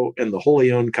portfolio and the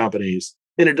wholly owned companies.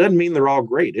 And it doesn't mean they're all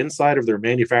great. Inside of their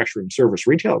manufacturing service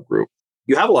retail group,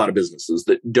 you have a lot of businesses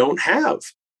that don't have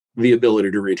the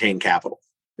ability to retain capital.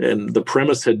 And the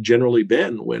premise had generally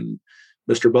been when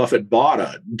Mr. Buffett bought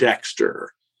a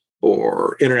Dexter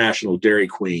or International Dairy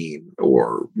Queen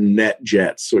or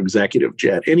NetJets, so Executive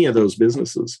Jet, any of those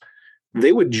businesses,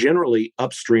 they would generally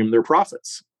upstream their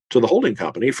profits to the holding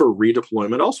company for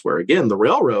redeployment elsewhere. Again, the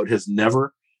railroad has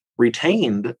never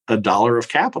retained $1 of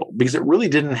capital because it really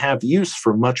didn't have use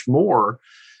for much more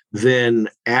than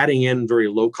adding in very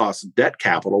low-cost debt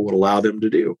capital would allow them to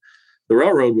do. The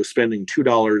railroad was spending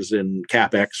 $2 in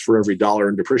CapEx for every dollar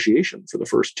in depreciation for the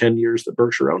first 10 years that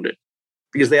Berkshire owned it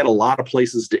because they had a lot of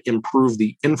places to improve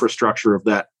the infrastructure of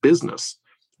that business.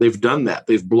 They've done that.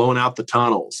 They've blown out the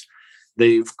tunnels.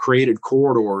 They've created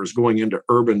corridors going into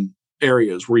urban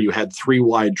areas where you had 3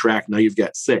 wide track. Now you've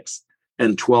got 6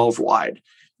 and 12 wide.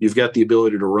 You've got the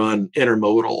ability to run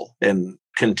intermodal and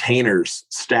containers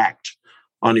stacked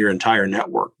on your entire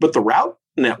network. But the route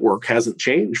network hasn't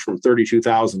changed from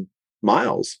 32,000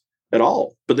 miles at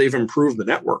all, but they've improved the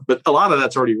network. But a lot of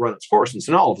that's already run its course. And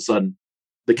so now all of a sudden,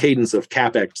 the cadence of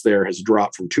CapEx there has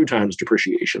dropped from 2 times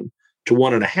depreciation to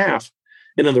 1.5.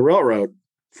 And in the railroad,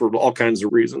 for all kinds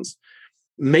of reasons,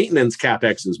 maintenance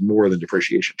CapEx is more than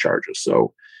depreciation charges.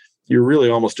 So you're really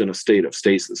almost in a state of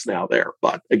stasis now there.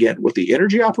 But again, with the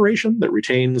energy operation that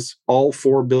retains all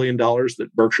 $4 billion that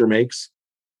Berkshire makes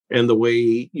and the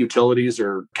way utilities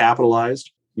are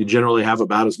capitalized, you generally have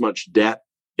about as much debt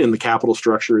in the capital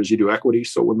structure as you do equity.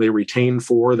 So when they retain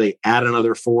 4, they add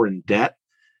another 4 in debt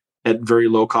at very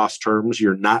low cost terms.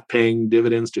 You're not paying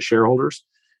dividends to shareholders.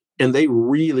 And they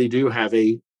really do have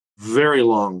a very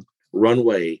long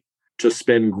runway to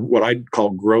spend what I'd call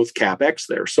growth CapEx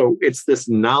there. So it's this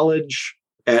knowledge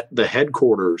at the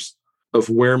headquarters of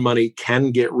where money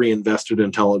can get reinvested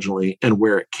intelligently and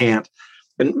where it can't.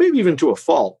 And maybe even to a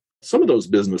fault, some of those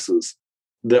businesses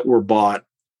that were bought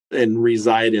and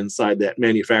reside inside that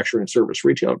manufacturing service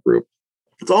retail group,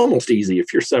 it's almost easy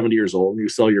if you're 70 years old and you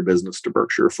sell your business to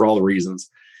Berkshire for all the reasons.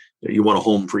 You want a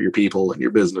home for your people and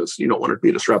your business. You don't want it to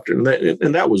be disrupted.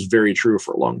 And that was very true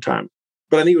for a long time.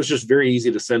 But I think it was just very easy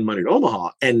to send money to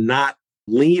Omaha and not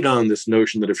lean on this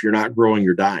notion that if you're not growing,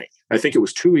 you're dying. I think it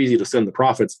was too easy to send the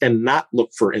profits and not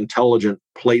look for intelligent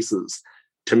places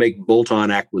to make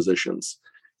bolt-on acquisitions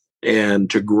and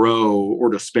to grow or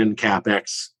to spend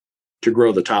CapEx to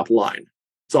grow the top line.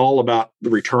 It's all about the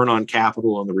return on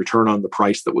capital and the return on the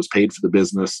price that was paid for the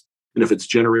business. And if it's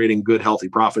generating good, healthy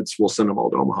profits, we'll send them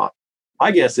all to Omaha.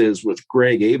 My guess is with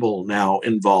Greg Abel now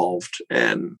involved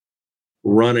and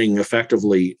running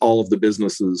effectively all of the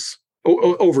businesses,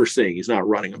 overseeing. He's not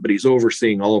running them, but he's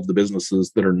overseeing all of the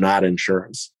businesses that are not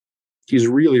insurance. He's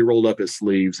really rolled up his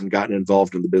sleeves and gotten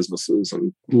involved in the businesses.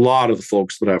 And a lot of the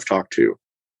folks that I've talked to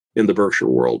in the Berkshire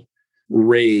world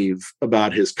rave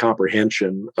about his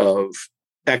comprehension of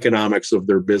economics of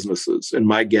their businesses. And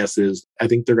my guess is, I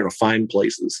think they're going to find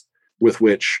places with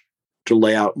which to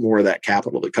lay out more of that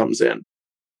capital that comes in.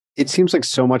 It seems like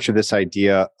so much of this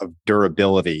idea of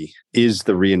durability is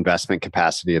the reinvestment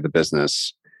capacity of the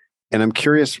business. And I'm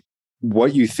curious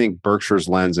what you think Berkshire's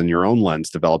lens and your own lens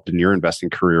developed in your investing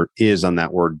career is on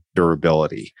that word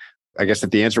durability. I guess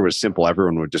if the answer was simple,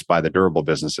 everyone would just buy the durable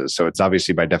businesses. So it's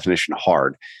obviously by definition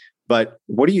hard. But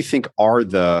what do you think are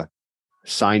the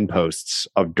signposts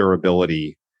of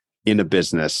durability in a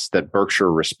business that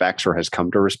Berkshire respects or has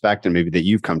come to respect, and maybe that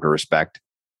you've come to respect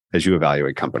as you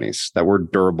evaluate companies? That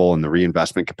word durable and the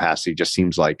reinvestment capacity just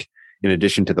seems like, in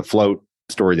addition to the float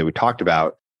story that we talked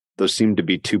about, those seem to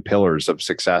be two pillars of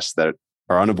success that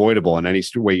are unavoidable in any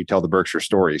way you tell the Berkshire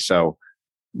story. So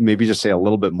maybe just say a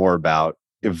little bit more about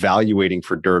evaluating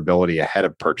for durability ahead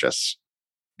of purchase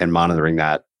and monitoring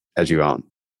that as you own.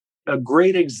 A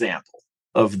great example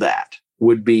of that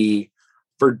would be,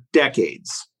 for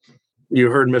decades, you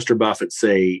heard Mr. Buffett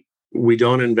say, "We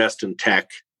don't invest in tech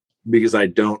because I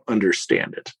don't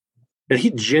understand it." And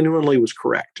he genuinely was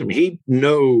correct. I mean, he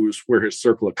knows where his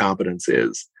circle of competence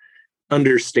is,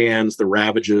 understands the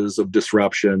ravages of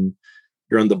disruption.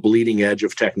 You're on the bleeding edge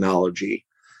of technology.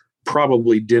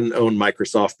 Probably didn't own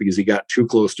Microsoft because he got too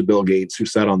close to Bill Gates, who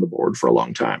sat on the board for a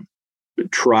long time.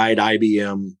 Tried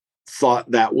IBM,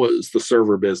 thought that was the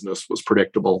server business, was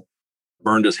predictable,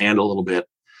 burned his hand a little bit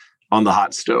on the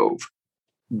hot stove.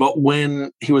 But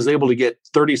when he was able to get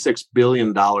 $36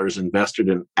 billion invested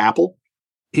in Apple,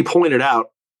 he pointed out,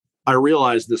 I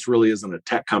realized this really isn't a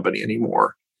tech company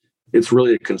anymore. It's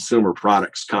really a consumer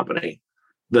products company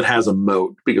that has a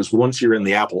moat, because once you're in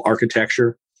the Apple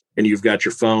architecture and you've got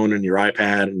your phone and your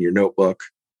iPad and your notebook,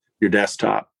 your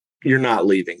desktop, you're not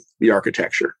leaving the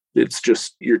architecture. It's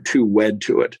just, you're too wed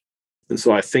to it. And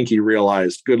so I think he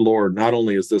realized, good Lord, not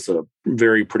only is this a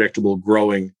very predictable,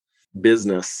 growing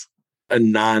business, a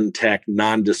non-tech,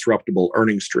 non-disruptible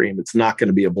earning stream, it's not going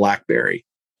to be a BlackBerry,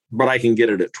 but I can get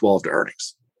it at 12 to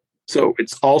earnings. So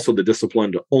it's also the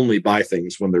discipline to only buy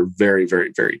things when they're very,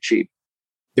 very, very cheap.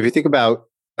 If you think about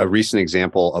a recent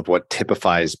example of what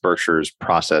typifies Berkshire's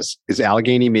process, is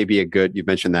Allegheny maybe a good, you've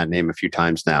mentioned that name a few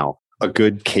times now, a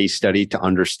good case study to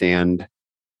understand,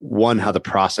 one, how the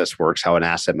process works, how an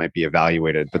asset might be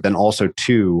evaluated, but then also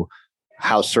two,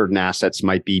 how certain assets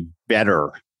might be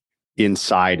better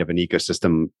inside of an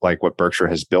ecosystem like what Berkshire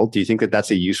has built? Do you think that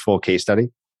that's a useful case study?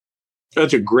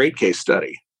 That's a great case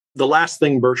study. The last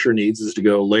thing Berkshire needs is to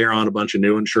go layer on a bunch of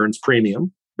new insurance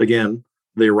premium. Again,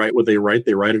 they write what they write.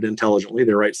 They write it intelligently.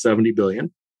 They write $70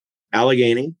 billion.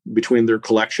 Allegheny, between their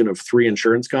collection of 3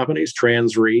 insurance companies,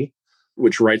 TransRe,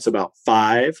 which writes about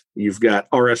 5. You've got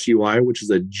RSUI, which is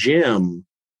a gem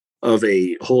of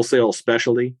a wholesale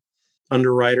specialty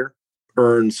underwriter,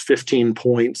 earns 15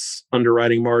 points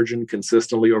underwriting margin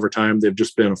consistently over time. They've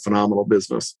just been a phenomenal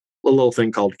business. A little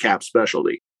thing called Cap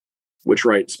Specialty, which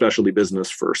writes specialty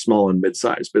business for small and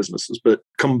mid-sized businesses. But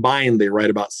combined, they write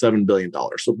about $7 billion.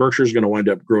 So Berkshire's going to wind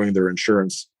up growing their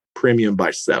insurance premium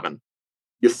by 7.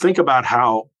 You think about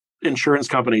how insurance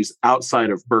companies outside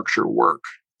of Berkshire work.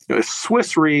 If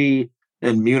Swiss Re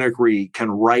and Munich Re can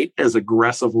write as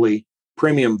aggressively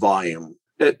premium volume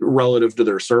relative to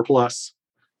their surplus,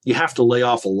 you have to lay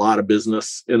off a lot of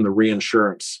business in the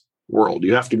reinsurance world.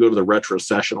 You have to go to the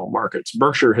retrocessional markets.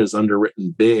 Berkshire has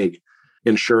underwritten big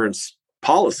insurance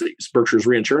policies, Berkshire's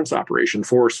reinsurance operation,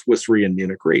 for Swiss Re and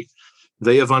Munich Re.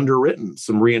 They have underwritten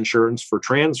some reinsurance for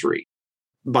TransRe.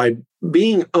 By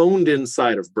being owned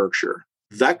inside of Berkshire,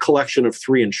 that collection of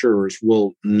 3 insurers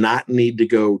will not need to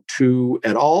go to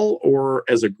at all or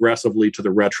as aggressively to the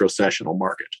retrocessional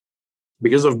market.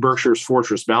 Because of Berkshire's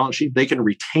fortress balance sheet, they can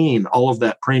retain all of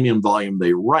that premium volume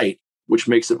they write, which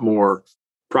makes it more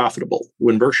profitable.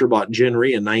 When Berkshire bought Gen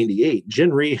Re in 98,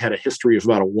 Gen Re had a history of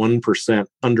about a 1%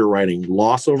 underwriting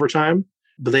loss over time,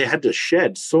 but they had to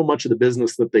shed so much of the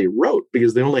business that they wrote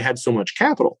because they only had so much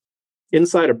capital.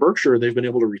 Inside of Berkshire, they've been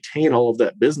able to retain all of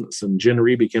that business, and Gen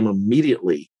Re became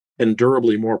immediately and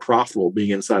durably more profitable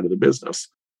being inside of the business.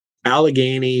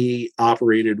 Allegheny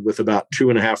operated with about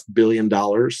 $2.5 billion.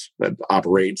 That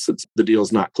operates, the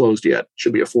deal's not closed yet.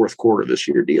 Should be a fourth quarter this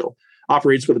year deal.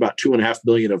 Operates with about $2.5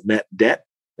 billion of net debt.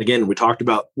 Again, we talked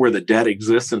about where the debt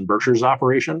exists in Berkshire's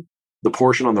operation. The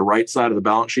portion on the right side of the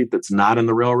balance sheet that's not in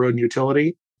the railroad and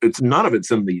utility, none of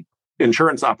it's in the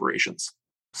insurance operations.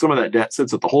 Some of that debt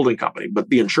sits at the holding company, but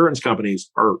the insurance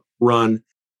companies are run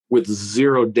with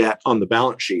zero debt on the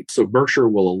balance sheet. So Berkshire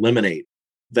will eliminate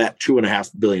that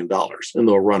 $2.5 billion and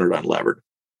they'll run it unlevered.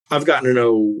 I've gotten to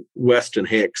know Weston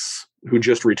Hicks, who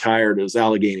just retired as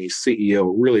Allegheny's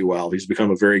CEO, really well. He's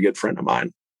become a very good friend of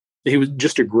mine. He was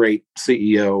just a great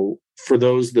CEO. For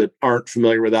those that aren't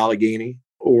familiar with Allegheny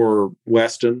or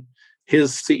Weston,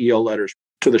 his CEO letters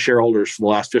to the shareholders for the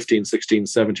last 15, 16,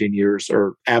 17 years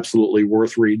are absolutely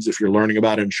worth reads if you're learning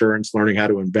about insurance, learning how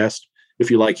to invest.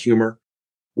 If you like humor,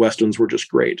 Weston's were just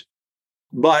great.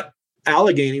 But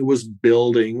Allegheny was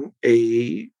building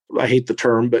I hate the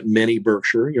term, but mini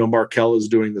Berkshire. Markel is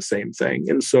doing the same thing.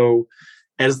 And so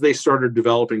as they started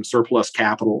developing surplus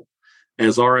capital,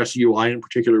 as RSUI in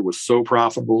particular was so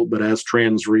profitable, but as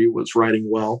TransRe was riding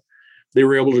well, they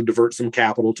were able to divert some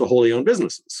capital to wholly owned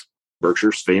businesses.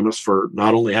 Berkshire's famous for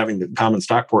not only having the common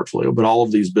stock portfolio, but all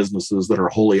of these businesses that are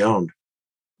wholly owned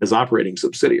as operating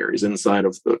subsidiaries inside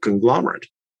of the conglomerate.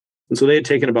 And so they had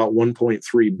taken about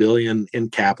 $1.3 billion in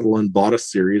capital and bought a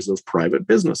series of private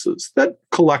businesses that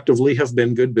collectively have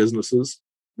been good businesses.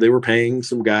 They were paying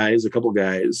a couple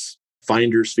guys,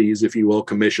 finder's fees, if you will,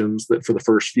 commissions that for the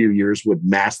first few years would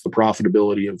mask the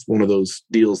profitability of one of those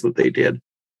deals that they did.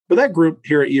 But that group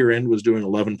here at year end was doing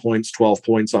 11 points, 12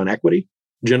 points on equity,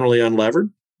 generally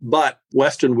unlevered. But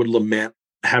Weston would lament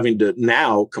having to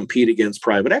now compete against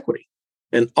private equity.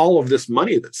 And all of this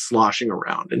money that's sloshing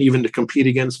around, and even to compete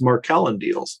against Markel in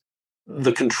deals,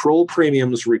 the control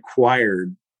premiums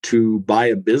required to buy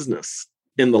a business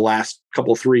in the last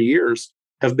 3 years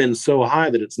have been so high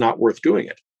that it's not worth doing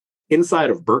it. Inside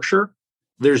of Berkshire,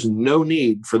 there's no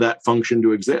need for that function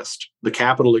to exist. The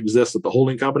capital exists at the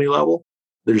holding company level.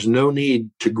 There's no need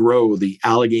to grow the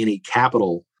Allegheny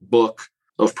capital book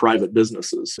of private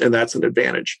businesses, and that's an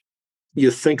advantage.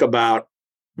 You think about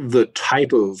the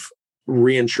type of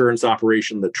reinsurance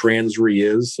operation that TransRe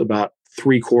is, about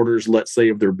 3/4, let's say,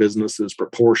 of their business is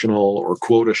proportional or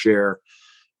quota share,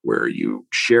 where you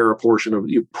share a portion of,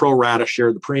 you pro rata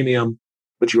share the premium,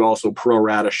 but you also pro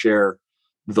rata share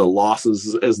the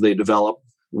losses as they develop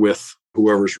with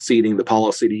whoever's ceding the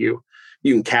policy to you.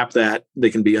 You can cap that, they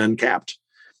can be uncapped.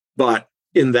 But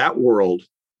in that world,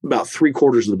 about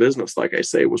 3/4 of the business, like I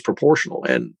say, was proportional.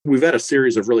 And we've had a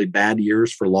series of really bad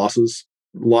years for losses,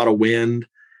 a lot of wind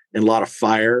and a lot of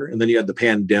fire. And then you had the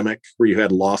pandemic where you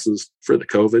had losses for the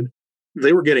COVID.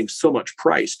 They were getting so much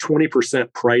price,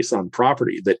 20% price on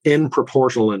property, that in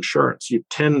proportional insurance, you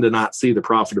tend to not see the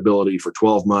profitability for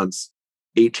 12 months,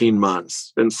 18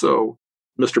 months. And so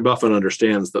Mr. Buffett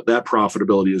understands that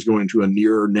profitability is going to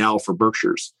inure now for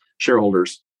Berkshire's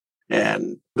shareholders.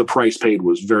 And the price paid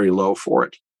was very low for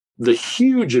it. The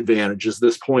huge advantage is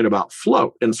this point about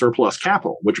float and surplus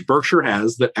capital, which Berkshire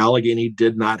has that Allegheny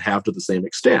did not have to the same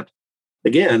extent.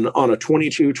 Again, on a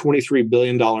 $22, $23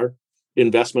 billion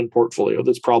investment portfolio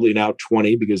that's probably now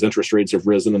 20 because interest rates have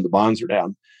risen and the bonds are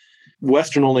down,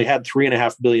 Western only had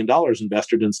 $3.5 billion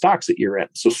invested in stocks at year end.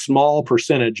 So small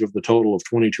percentage of the total of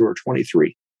 22 or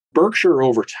 23. Berkshire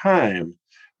over time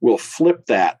will flip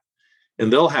that,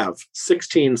 and they'll have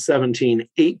 $16, $17,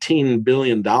 $18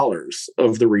 billion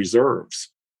of the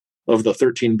reserves of the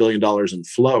 $13 billion in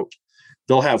float.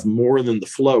 They'll have more than the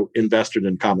float invested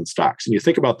in common stocks. And you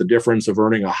think about the difference of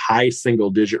earning a high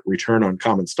single-digit return on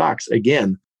common stocks,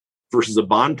 again, versus a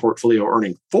bond portfolio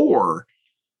earning 4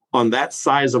 on that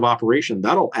size of operation.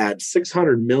 That'll add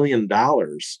 $600 million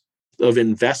of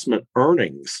investment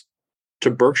earnings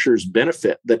to Berkshire's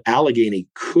benefit that Allegheny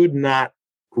could not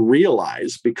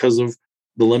realize because of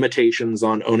the limitations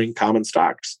on owning common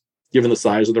stocks, given the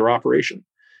size of their operation.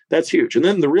 That's huge. And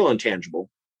then the real intangible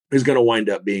is going to wind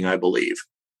up being, I believe,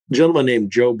 a gentleman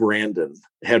named Joe Brandon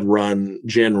had run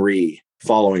Gen Re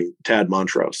following Tad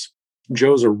Montrose.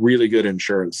 Joe's a really good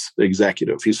insurance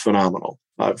executive. He's phenomenal.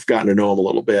 I've gotten to know him a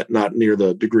little bit, not near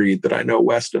the degree that I know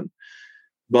Weston.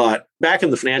 But back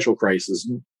in the financial crisis,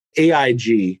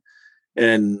 AIG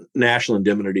and National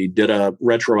Indemnity did a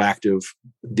retroactive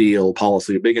deal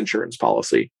policy, a big insurance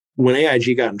policy. When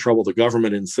AIG got in trouble, the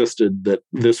government insisted that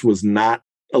this was not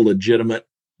a legitimate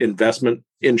investment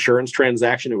insurance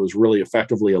transaction. It was really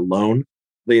effectively a loan.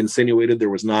 They insinuated there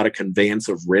was not a conveyance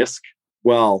of risk.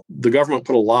 Well, the government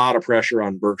put a lot of pressure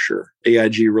on Berkshire.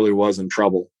 AIG really was in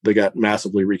trouble. They got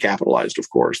massively recapitalized, of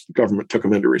course. The government took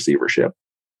them into receivership.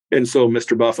 And so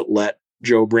Mr. Buffett let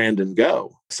Joe Brandon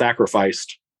go,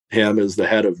 sacrificed him as the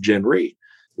head of Gen Re.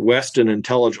 Weston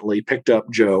intelligently picked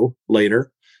up Joe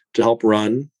later to help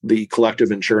run the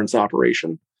collective insurance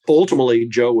operation. Ultimately,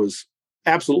 Joe was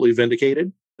absolutely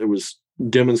vindicated. It was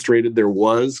demonstrated there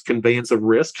was conveyance of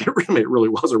risk. It really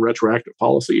was a retroactive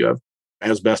policy. You have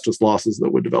asbestos losses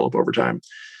that would develop over time.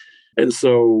 And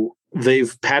so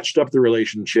they've patched up the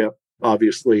relationship,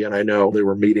 obviously. And I know they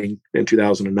were meeting in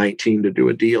 2019 to do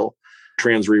a deal.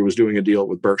 TransRe was doing a deal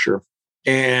with Berkshire.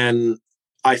 And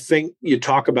I think you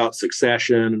talk about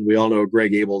succession, and we all know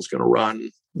Greg Abel is going to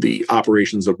run the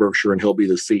operations of Berkshire, and he'll be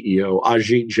the CEO.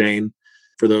 Ajit Jain,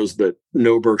 for those that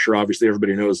know Berkshire, obviously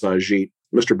everybody knows Ajit.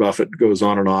 Mr. Buffett goes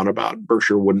on and on about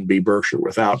Berkshire wouldn't be Berkshire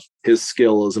without his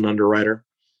skill as an underwriter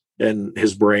and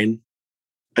his brain.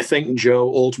 I think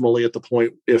Joe, ultimately at the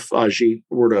point, if Ajit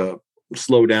were to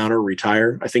slow down or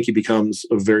retire, I think he becomes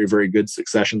a very, very good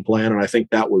succession plan. And I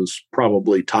think that was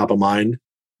probably top of mind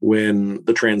when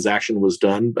the transaction was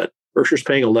done. But Berkshire's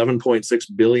paying $11.6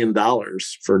 billion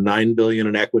for $9 billion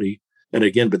in equity. And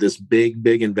again, but this big,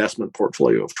 big investment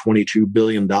portfolio of $22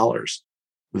 billion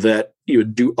that you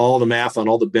would do all the math on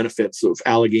all the benefits of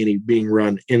Allegheny being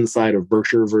run inside of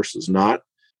Berkshire versus not.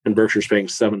 And Berkshire's paying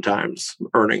 7 times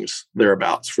earnings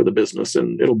thereabouts for the business.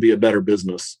 And it'll be a better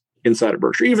business inside of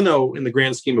Berkshire, even though in the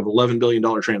grand scheme of $11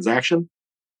 billion transaction,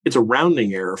 it's a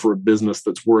rounding error for a business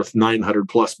that's worth 900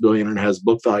 plus billion and has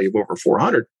book value of over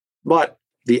 400. But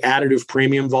the additive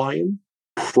premium volume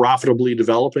profitably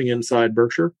developing inside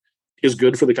Berkshire is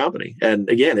good for the company. And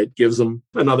again, it gives them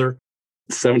another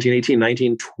 17, 18,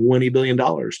 19, $20 billion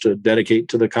to dedicate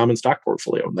to the common stock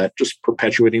portfolio. That just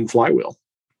perpetuating flywheel.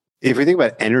 If we think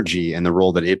about energy and the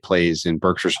role that it plays in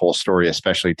Berkshire's whole story,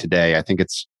 especially today, I think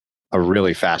it's a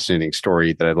really fascinating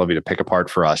story that I'd love you to pick apart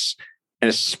for us. And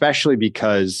especially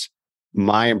because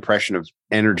my impression of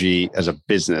energy as a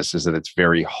business is that it's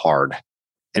very hard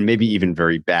and maybe even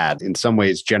very bad. In some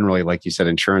ways, generally, like you said,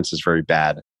 insurance is very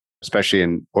bad, especially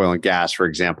in oil and gas, for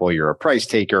example. You're a price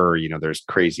taker, there's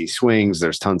crazy swings,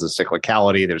 there's tons of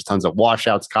cyclicality, there's tons of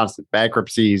washouts, constant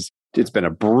bankruptcies. It's been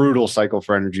a brutal cycle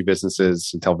for energy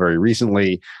businesses until very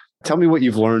recently. Tell me what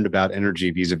you've learned about energy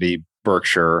vis-a-vis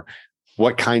Berkshire.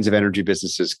 What kinds of energy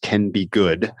businesses can be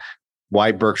good?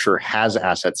 Why Berkshire has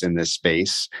assets in this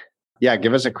space? Yeah,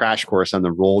 give us a crash course on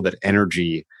the role that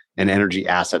energy and energy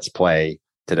assets play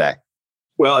today.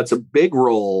 Well, it's a big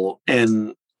role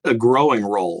and a growing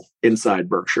role inside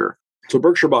Berkshire. So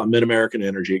Berkshire bought Mid-American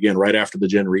Energy, again, right after the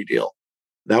Gen Re deal.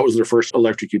 That was their first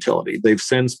electric utility. They've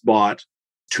since bought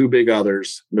 2 big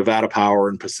others, Nevada Power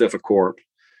and Pacific Corp.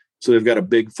 So they've got a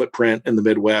big footprint in the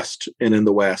Midwest and in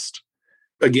the West.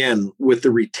 Again, with the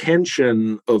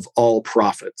retention of all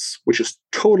profits, which is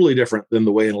totally different than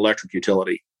the way an electric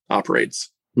utility operates.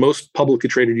 Most publicly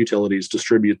traded utilities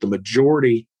distribute the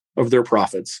majority of their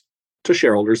profits to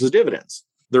shareholders as dividends.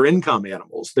 They're income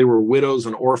animals. They were widows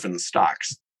and orphan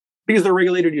stocks because they're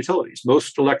regulated utilities.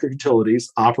 Most electric utilities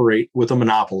operate with a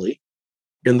monopoly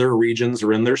in their regions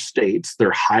or in their states. They're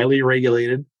highly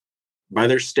regulated by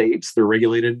their states. They're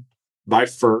regulated by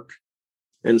FERC.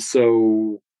 And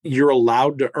so you're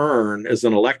allowed to earn, as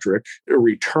an electric, a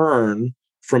return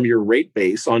from your rate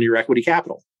base on your equity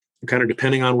capital. Kind of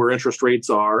depending on where interest rates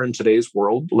are in today's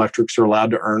world, electrics are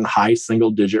allowed to earn high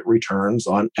single-digit returns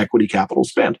on equity capital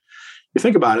spent. You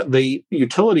think about it, the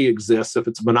utility exists if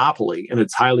it's a monopoly and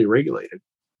it's highly regulated.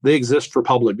 They exist for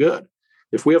public good.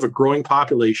 If we have a growing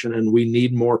population and we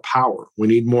need more power, we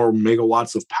need more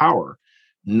megawatts of power,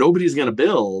 nobody's going to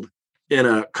build in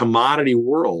a commodity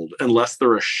world unless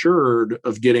they're assured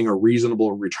of getting a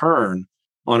reasonable return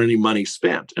on any money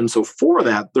spent. And so for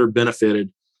that, they're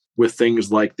benefited with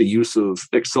things like the use of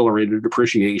accelerated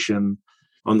depreciation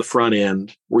on the front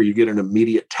end, where you get an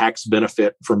immediate tax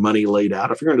benefit for money laid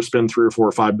out. If you're going to spend $3 or $4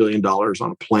 or $5 billion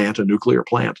on a plant, a nuclear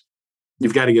plant,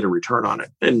 you've got to get a return on it.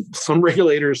 And some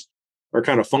regulators are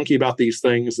kind of funky about these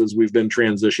things as we've been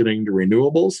transitioning to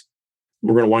renewables.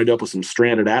 We're going to wind up with some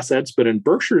stranded assets. But in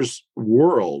Berkshire's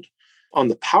world, on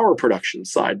the power production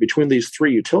side, between these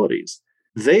 3 utilities,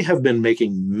 they have been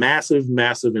making massive,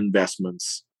 massive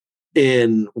investments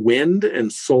in wind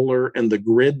and solar and the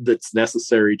grid that's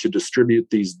necessary to distribute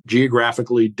these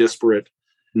geographically disparate,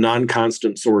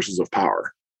 non-constant sources of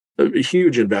power.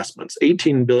 Huge investments,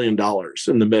 $18 billion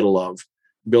in the middle of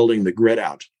building the grid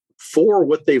out for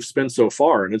what they've spent so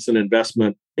far. And it's an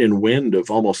investment in wind of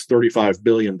almost $35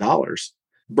 billion.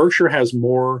 Berkshire has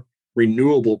more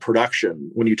renewable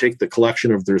production when you take the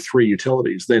collection of their 3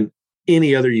 utilities than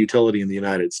any other utility in the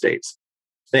United States.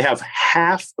 They have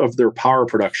half of their power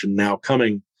production now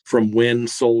coming from wind,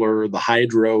 solar, the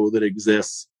hydro that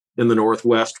exists in the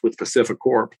Northwest with Pacific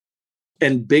Corp,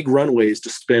 and big runways to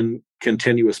spend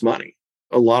continuous money.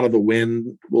 A lot of the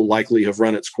wind will likely have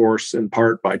run its course in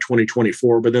part by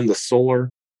 2024, but then the solar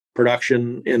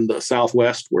production in the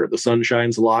Southwest, where the sun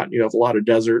shines a lot, you have a lot of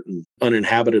desert and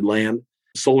uninhabited land,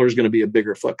 solar is going to be a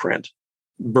bigger footprint.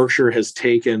 Berkshire has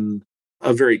taken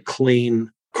a very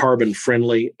clean,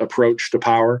 carbon-friendly approach to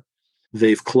power.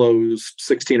 They've closed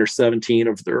 16 or 17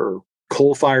 of their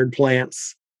coal-fired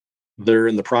plants. They're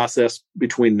in the process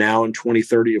between now and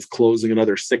 2030 of closing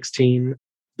another 16.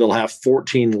 They'll have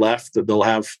 14 left that they'll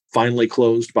have finally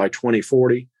closed by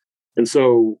 2040. And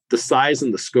so the size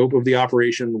and the scope of the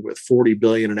operation, with $40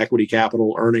 billion in equity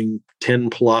capital, earning 10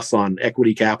 plus on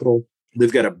equity capital,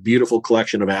 they've got a beautiful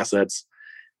collection of assets.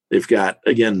 They've got,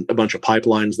 again, a bunch of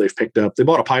pipelines they've picked up. They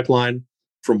bought a pipeline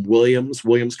from Williams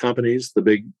Companies, the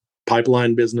big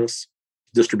pipeline business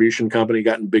distribution company,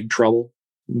 got in big trouble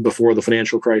before the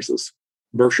financial crisis.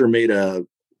 Berkshire made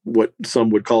what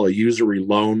some would call a usury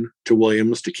loan to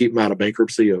Williams to keep them out of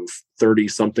bankruptcy of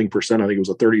 30-something%. I think it was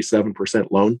a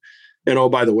 37% loan. And oh,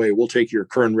 by the way, we'll take your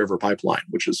Kern River pipeline,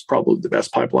 which is probably the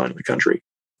best pipeline in the country.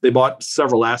 They bought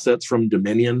several assets from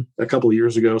Dominion a couple of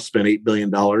years ago, spent $8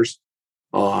 billion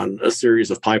on a series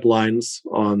of pipelines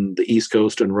on the East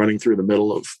Coast and running through the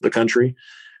middle of the country,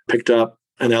 picked up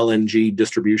an LNG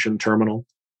distribution terminal.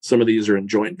 Some of these are in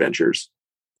joint ventures.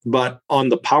 But on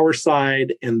the power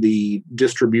side and the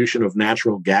distribution of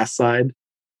natural gas side,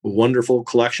 a wonderful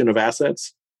collection of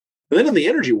assets. And then in the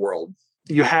energy world,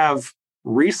 you have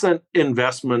recent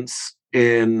investments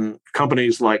in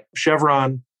companies like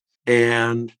Chevron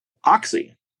and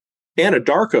Oxy.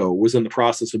 Anadarko was in the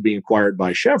process of being acquired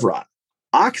by Chevron.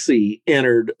 Oxy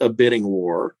entered a bidding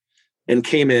war and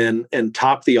came in and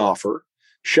topped the offer.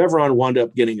 Chevron wound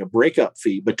up getting a breakup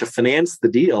fee, but to finance the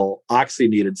deal, Oxy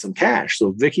needed some cash.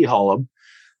 So Vicky Hollub,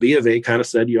 B of A, kind of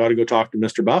said, you ought to go talk to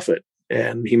Mr. Buffett,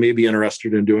 and he may be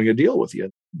interested in doing a deal with you.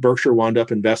 Berkshire wound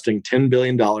up investing $10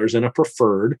 billion in a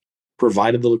preferred,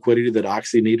 provided the liquidity that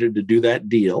Oxy needed to do that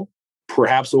deal.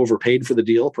 Perhaps overpaid for the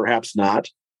deal, perhaps not,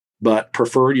 but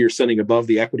preferred, you're sitting above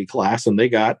the equity class, and they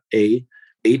got a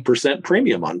 8%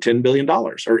 premium on $10 billion,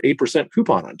 or 8%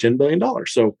 coupon on $10 billion.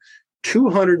 So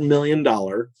 $200 million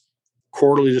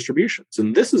quarterly distributions.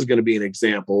 And this is going to be an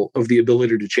example of the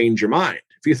ability to change your mind.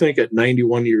 If you think at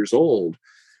 91 years old,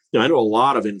 I know a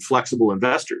lot of inflexible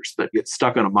investors that get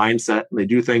stuck on a mindset and they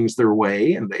do things their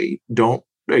way and they don't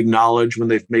acknowledge when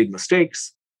they've made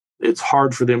mistakes. It's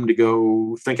hard for them to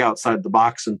go think outside the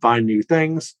box and find new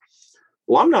things.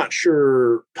 Well, I'm not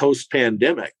sure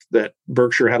post-pandemic that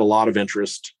Berkshire had a lot of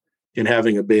interest in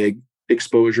having a big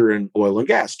exposure in oil and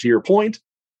gas. To your point,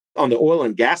 on the oil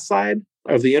and gas side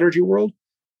of the energy world,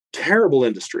 terrible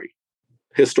industry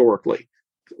historically,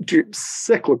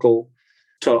 cyclical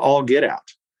to all get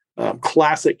out.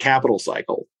 Classic capital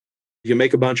cycle. You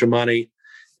make a bunch of money,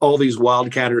 all these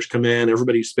wildcatters come in,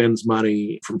 everybody spends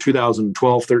money. From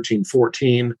 2012, 13,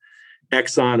 14,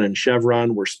 Exxon and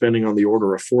Chevron were spending on the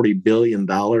order of $40 billion,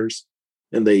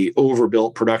 and they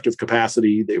overbuilt productive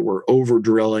capacity. They were over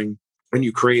drilling, and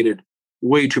you created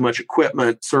way too much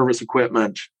equipment, service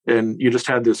equipment, and you just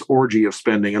had this orgy of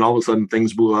spending. And all of a sudden,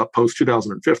 things blew up post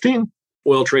 2015.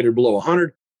 Oil traded below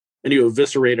 100, and you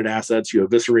eviscerated assets, you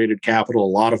eviscerated capital, a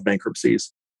lot of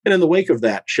bankruptcies. And in the wake of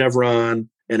that, Chevron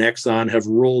and Exxon have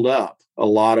rolled up a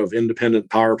lot of independent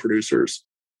power producers.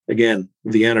 Again,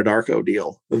 the Anadarko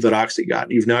deal that Oxy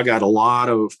got. You've now got a lot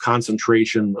of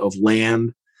concentration of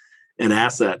land and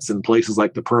assets in places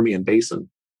like the Permian Basin,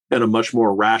 and a much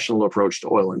more rational approach to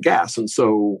oil and gas. And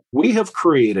so we have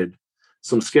created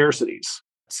some scarcities.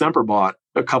 Semper bought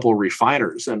a couple of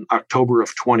refiners in October of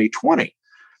 2020.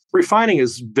 Refining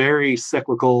is very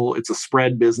cyclical. It's a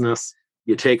spread business.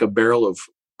 You take a barrel of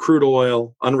crude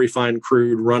oil, unrefined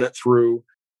crude, run it through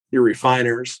your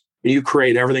refiners, and you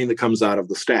create everything that comes out of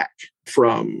the stack,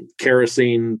 from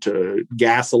kerosene to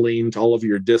gasoline to all of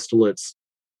your distillates.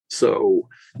 So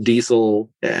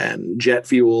diesel and jet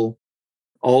fuel,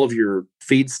 all of your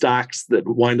feedstocks that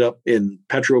wind up in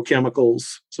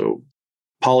petrochemicals, so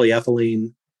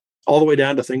polyethylene, all the way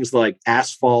down to things like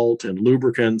asphalt and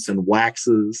lubricants and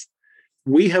waxes.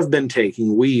 We have been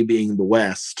taking, we being the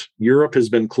West, Europe has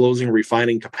been closing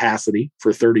refining capacity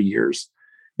for 30 years.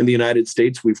 In the United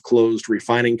States, we've closed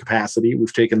refining capacity.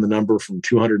 We've taken the number from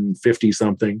 250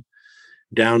 something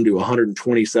down to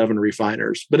 127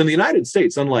 refiners. But in the United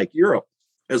States, unlike Europe,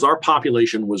 as our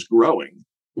population was growing,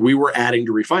 we were adding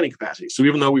to refining capacity. So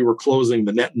even though we were closing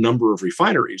the net number of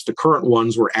refineries, the current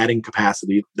ones were adding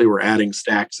capacity. They were adding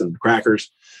stacks and crackers,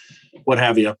 what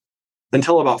have you,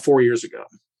 until about 4 years ago.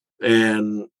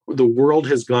 And the world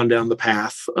has gone down the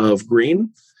path of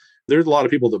green. There's a lot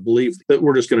of people that believe that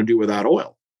we're just going to do without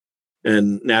oil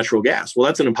and natural gas. Well,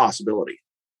 that's an impossibility.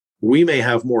 We may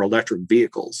have more electric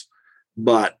vehicles,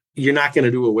 but you're not going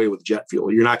to do away with jet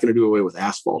fuel. You're not going to do away with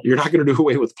asphalt. You're not going to do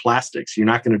away with plastics. You're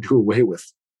not going to do away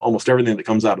with almost everything that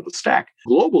comes out of the stack.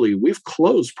 Globally, we've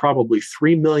closed probably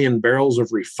 3 million barrels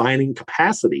of refining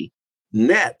capacity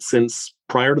net since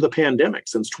prior to the pandemic,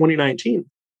 since 2019.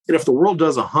 And if the world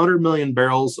does 100 million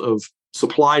barrels of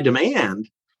supply demand,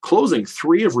 closing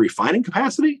 3 of refining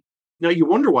capacity, now you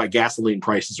wonder why gasoline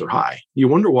prices are high. You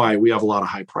wonder why we have a lot of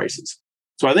high prices.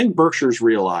 So I think Berkshire's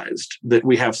realized that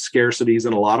we have scarcities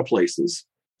in a lot of places,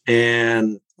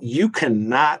 and you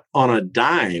cannot on a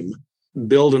dime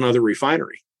build another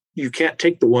refinery. You can't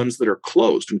take the ones that are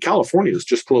closed. And California has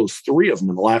just closed 3 of them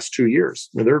in the last 2 years.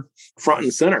 I mean, they're front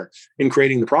and center in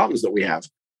creating the problems that we have.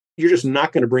 You're just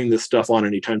not going to bring this stuff on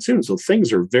anytime soon. So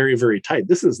things are very, very tight.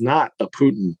 This is not a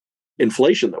Putin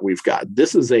inflation that we've got.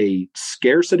 This is a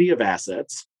scarcity of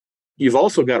assets. You've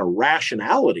also got a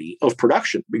rationality of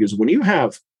production, because when you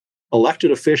have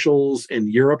elected officials in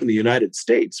Europe and the United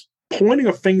States pointing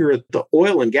a finger at the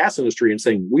oil and gas industry and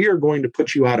saying, we are going to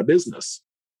put you out of business,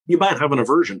 you might have an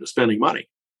aversion to spending money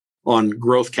on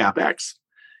growth CapEx.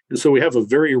 And so we have a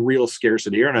very real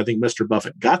scarcity here. And I think Mr.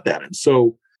 Buffett got that. And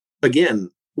so,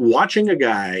 again, watching a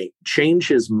guy change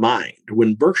his mind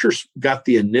when Berkshire got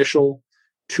the initial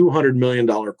 $200 million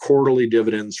quarterly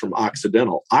dividends from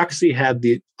Occidental, Oxy had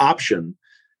the option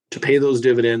to pay those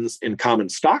dividends in common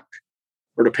stock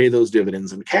or to pay those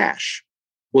dividends in cash.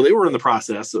 Well, they were in the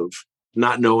process of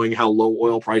not knowing how low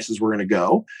oil prices were going to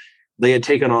go. They had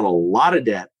taken on a lot of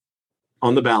debt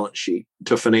on the balance sheet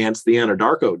to finance the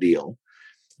Anadarko deal.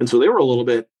 And so they were a little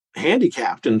bit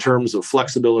handicapped in terms of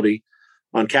flexibility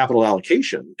on capital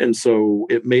allocation. And so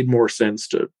it made more sense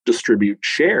to distribute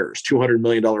shares, $200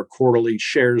 million quarterly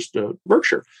shares to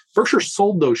Berkshire. Berkshire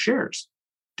sold those shares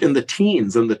in the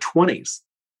teens and the 20s.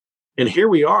 And here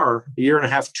we are a year and a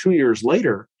half, 2 years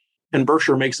later, and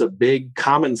Berkshire makes a big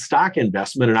common stock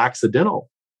investment in Occidental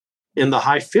in the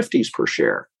high 50s per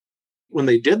share. When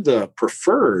they did the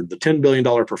preferred, the $10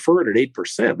 billion preferred at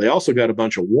 8%, they also got a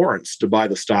bunch of warrants to buy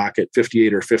the stock at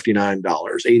 $58 or $59,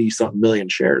 80-something million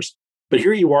shares. But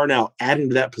here you are now adding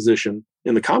to that position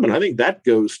in the common. I think that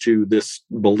goes to this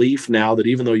belief now that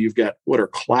even though you've got what are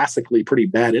classically pretty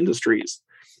bad industries,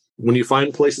 when you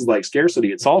find places like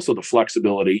scarcity, it's also the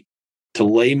flexibility to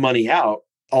lay money out,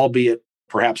 albeit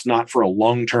perhaps not for a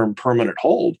long-term permanent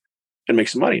hold, and make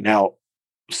some money. Now,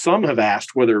 some have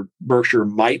asked whether Berkshire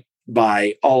might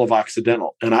buy all of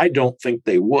Occidental, and I don't think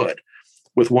they would,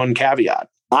 with one caveat.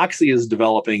 Oxy is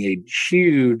developing a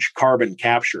huge carbon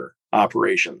capture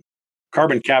operation.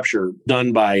 Carbon capture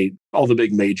done by all the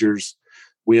big majors.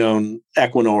 We own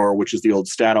Equinor, which is the old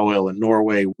Statoil in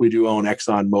Norway. We do own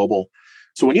ExxonMobil.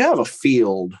 So when you have a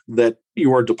field that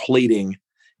you are depleting,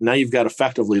 now you've got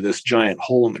effectively this giant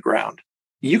hole in the ground.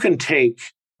 You can take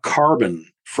carbon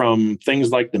from things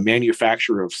like the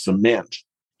manufacture of cement,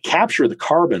 capture the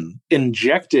carbon,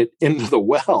 inject it into the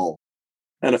well,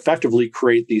 and effectively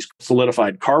create these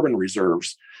solidified carbon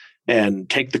reserves and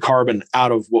take the carbon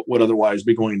out of what would otherwise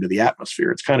be going into the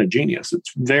atmosphere. It's kind of genius.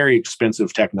 It's very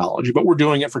expensive technology, but we're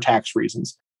doing it for tax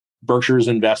reasons. Berkshire's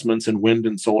investments in wind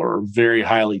and solar are very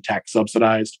highly tax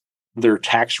subsidized. Their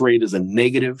tax rate is a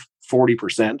negative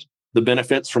 40%. The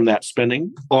benefits from that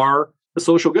spending are a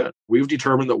social good. We've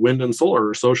determined that wind and solar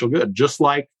are social good, just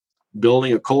like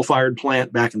building a coal-fired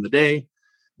plant back in the day,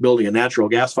 building a natural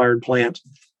gas-fired plant.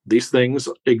 These things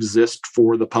exist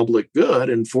for the public good.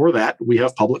 And for that, we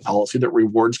have public policy that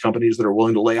rewards companies that are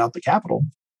willing to lay out the capital.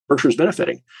 Berkshire's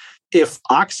benefiting. If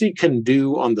Oxy can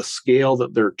do on the scale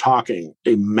that they're talking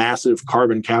a massive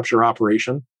carbon capture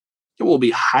operation, it will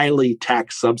be highly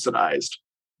tax subsidized.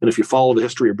 And if you follow the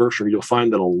history of Berkshire, you'll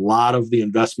find that a lot of the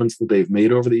investments that they've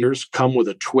made over the years come with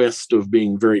a twist of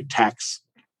being very tax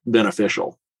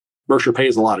beneficial. Berkshire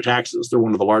pays a lot of taxes. They're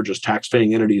one of the largest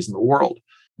tax-paying entities in the world,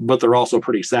 but they're also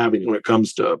pretty savvy when it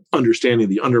comes to understanding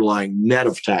the underlying net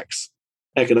of tax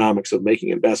economics of making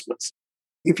investments.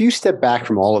 If you step back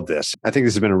from all of this, I think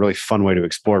this has been a really fun way to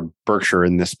explore Berkshire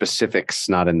in the specifics,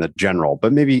 not in the general.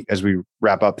 But maybe as we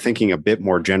wrap up, thinking a bit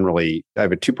more generally, I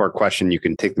have a two-part question. You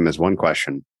can take them as one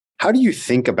question. How do you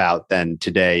think about then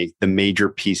today the major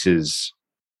pieces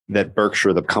that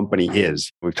Berkshire, the company,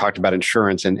 is? We've talked about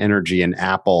insurance and energy and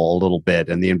Apple a little bit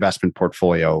and the investment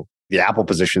portfolio. The Apple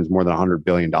position is more than $100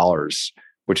 billion,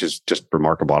 which is just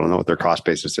remarkable. I don't know what their cost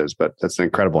basis is, but that's an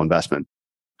incredible investment.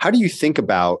 How do you think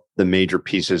about the major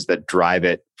pieces that drive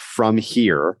it from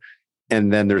here?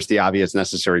 And then there's the obvious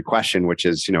necessary question, which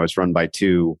is, it's run by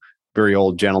two very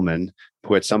old gentlemen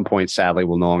who at some point, sadly,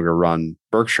 will no longer run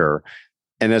Berkshire.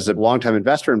 And as a longtime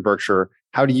investor in Berkshire,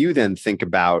 how do you then think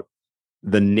about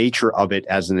the nature of it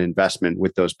as an investment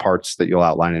with those parts that you'll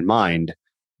outline in mind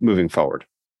moving forward?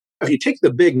 If you take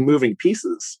the big moving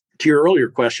pieces, To your earlier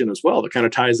question as well, that kind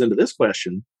of ties into this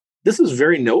question, this is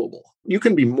very knowable. You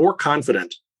can be more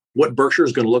confident what Berkshire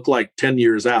is going to look like 10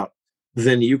 years out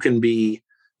than you can be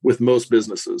with most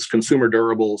businesses. Consumer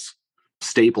durables,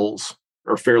 staples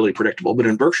are fairly predictable. But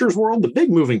in Berkshire's world, the big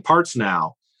moving parts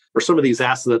now are some of these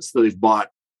assets that they've bought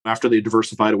after they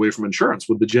diversified away from insurance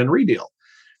with the Gen Re deal.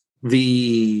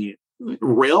 The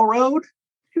railroad,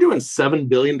 you're doing $7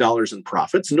 billion in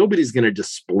profits. Nobody's going to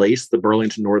displace the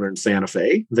Burlington Northern Santa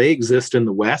Fe. They exist in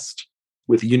the West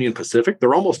with Union Pacific.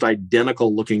 They're almost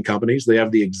identical looking companies. They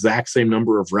have the exact same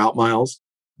number of route miles,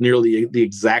 nearly the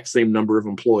exact same number of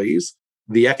employees.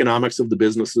 The economics of the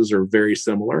businesses are very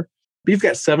similar. But you've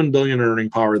got $7 billion in earning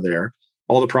power there.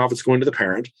 All the profits going to the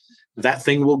parent. That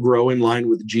thing will grow in line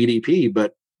with GDP,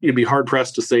 but you'd be hard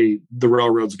pressed to say the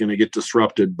railroad's going to get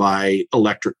disrupted by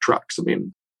electric trucks. I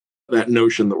mean, that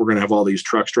notion that we're going to have all these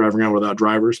trucks driving around without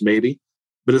drivers, maybe.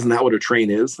 But isn't that what a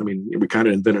train is? I mean, we kind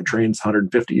of invented trains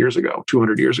 150 years ago,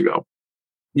 200 years ago.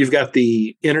 You've got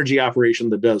the energy operation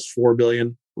that does $4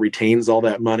 billion, retains all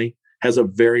that money, has a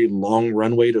very long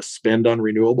runway to spend on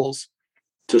renewables,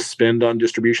 to spend on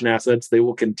distribution assets. They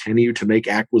will continue to make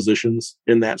acquisitions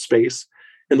in that space.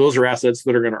 And those are assets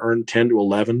that are going to earn 10 to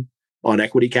 11 on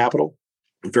equity capital.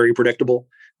 Very predictable.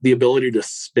 The ability to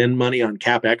spend money on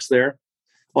CapEx there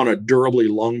on a durably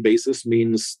long basis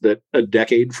means that a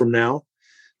decade from now,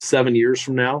 7 years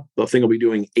from now, the thing will be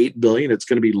doing $8 billion. It's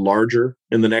going to be larger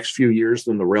in the next few years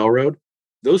than the railroad.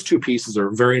 Those two pieces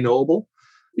are very knowable.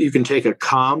 You can take a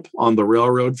comp on the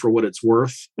railroad for what it's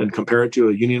worth and compare it to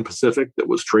a Union Pacific that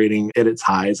was trading at its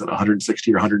highs at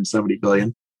 160 or 170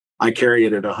 billion. I carry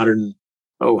it at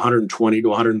 120 to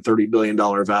 $130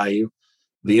 billion value.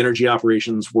 The energy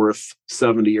operation's worth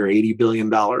 70 or $80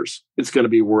 billion. It's going to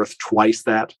be worth twice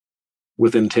that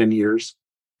within 10 years.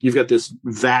 You've got this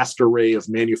vast array of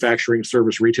manufacturing,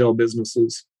 service, retail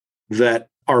businesses that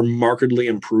are markedly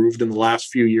improved in the last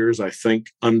few years, I think,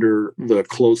 under the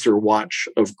closer watch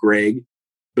of Greg.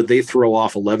 But they throw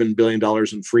off $11 billion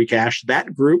in free cash.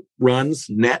 That group runs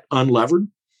net unlevered.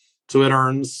 So it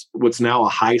earns what's now a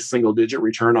high single-digit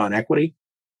return on equity.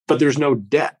 But there's no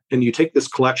debt. And you take this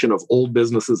collection of old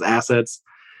businesses' assets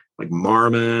like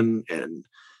Marmon and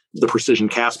the Precision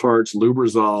Cast Parts,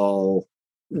 Lubrizol,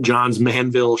 Johns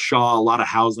Manville, Shaw, a lot of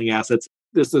housing assets.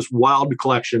 There's this wild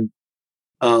collection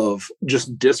of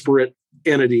just disparate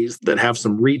entities that have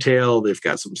some retail, they've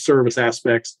got some service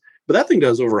aspects. But that thing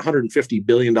does over $150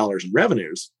 billion in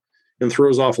revenues and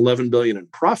throws off $11 billion in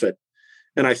profit.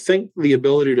 And I think the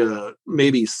ability to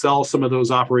maybe sell some of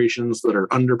those operations that are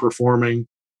underperforming,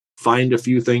 find a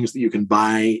few things that you can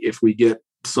buy if we get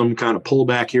some kind of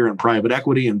pullback here in private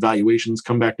equity and valuations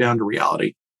come back down to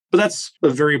reality. But that's a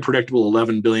very predictable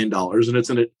 $11 billion, and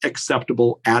it's an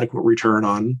acceptable, adequate return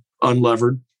on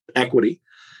unlevered equity.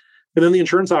 And then the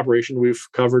insurance operation we've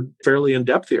covered fairly in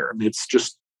depth here. I mean, it's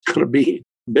just going to be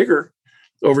bigger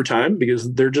over time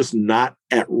because they're just not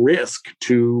at risk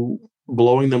to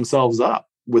blowing themselves up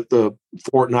with the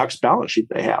Fort Knox balance sheet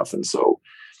they have. And so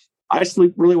I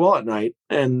sleep really well at night.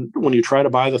 And when you try to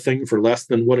buy the thing for less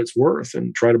than what it's worth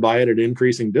and try to buy it at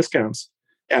increasing discounts,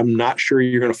 I'm not sure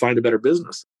you're going to find a better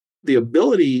business. The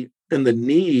ability and the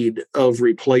need of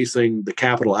replacing the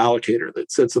capital allocator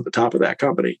that sits at the top of that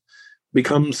company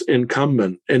becomes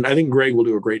incumbent. And I think Greg will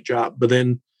do a great job. But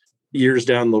then years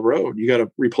down the road, you got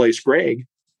to replace Greg.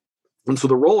 And so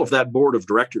the role of that board of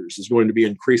directors is going to be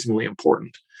increasingly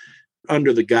important.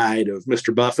 Under the guide of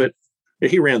Mr. Buffett,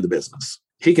 he ran the business.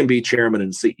 He can be chairman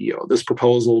and CEO. This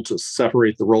proposal to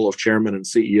separate the role of chairman and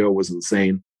CEO was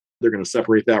insane. They're going to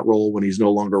separate that role when he's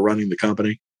no longer running the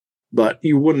company. But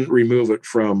you wouldn't remove it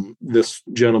from this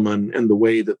gentleman and the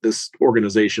way that this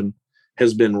organization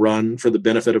has been run for the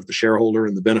benefit of the shareholder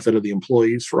and the benefit of the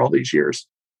employees for all these years.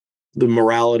 The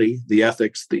morality, the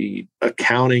ethics, the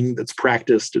accounting that's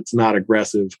practiced, it's not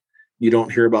aggressive. You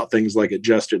don't hear about things like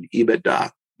adjusted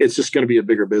EBITDA. It's just going to be a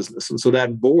bigger business. And so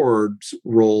that board's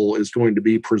role is going to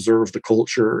be preserve the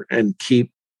culture and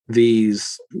keep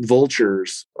these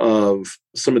vultures of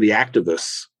some of the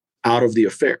activists out of the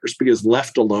affairs, because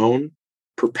left alone,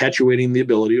 perpetuating the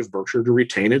ability of Berkshire to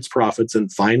retain its profits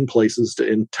and find places to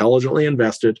intelligently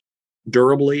invest it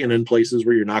durably and in places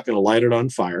where you're not going to light it on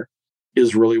fire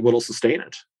is really what will sustain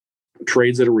it. It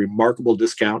trades at a remarkable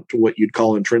discount to what you'd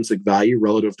call intrinsic value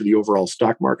relative to the overall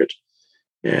stock market.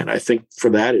 And I think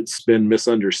for that, it's been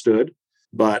misunderstood,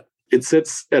 but it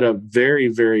sits at a very,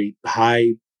 very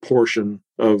high portion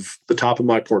of the top of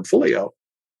my portfolio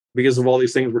because of all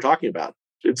these things we're talking about.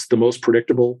 It's the most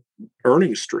predictable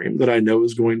earnings stream that I know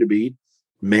is going to be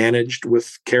managed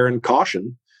with care and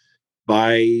caution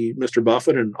by Mr.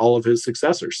 Buffett and all of his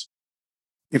successors.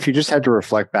 If you just had to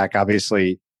reflect back,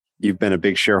 obviously, you've been a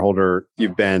big shareholder,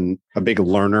 you've been a big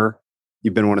learner,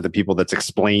 you've been one of the people that's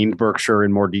explained Berkshire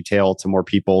in more detail to more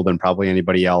people than probably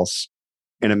anybody else.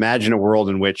 And imagine a world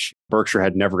in which Berkshire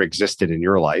had never existed in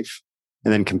your life,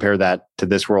 and then compare that to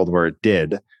this world where it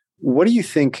did. What do you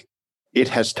think it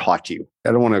has taught you?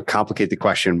 I don't want to complicate the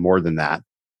question more than that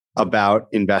about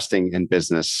investing in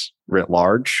business writ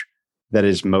large that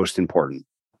is most important.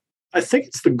 I think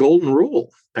it's the golden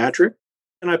rule, Patrick.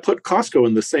 And I put Costco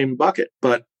in the same bucket,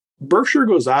 but Berkshire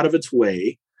goes out of its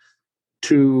way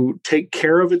to take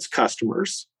care of its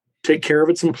customers, take care of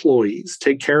its employees,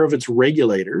 take care of its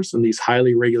regulators in these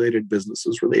highly regulated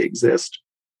businesses where they exist,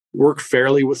 work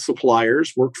fairly with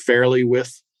suppliers, work fairly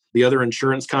with the other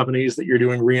insurance companies that you're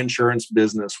doing reinsurance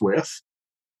business with,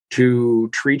 to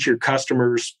treat your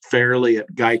customers fairly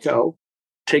at Geico,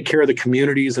 take care of the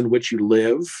communities in which you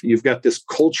live. You've got this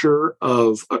culture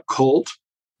of a cult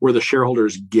where the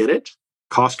shareholders get it.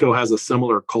 Costco has a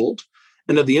similar cult.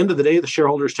 And at the end of the day, the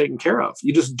shareholder is taken care of.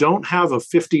 You just don't have a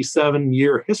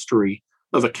 57-year history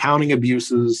of accounting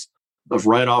abuses, of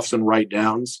write-offs and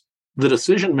write-downs. The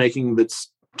decision-making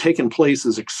that's taken place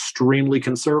is extremely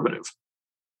conservative.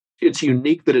 It's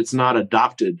unique that it's not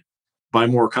adopted by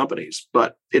more companies,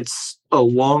 but it's a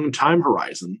long time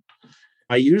horizon.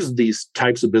 I use these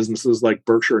types of businesses like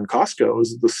Berkshire and Costco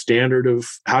as the standard of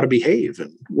how to behave.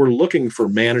 And we're looking for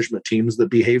management teams that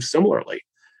behave similarly,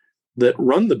 that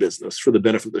run the business for the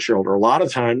benefit of the shareholder. A lot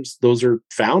of times, those are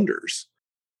founders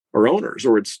or owners,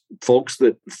 or it's folks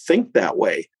that think that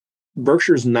way.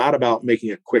 Berkshire's not about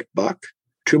making a quick buck.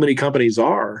 Too many companies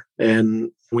are.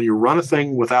 And when you run a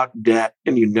thing without debt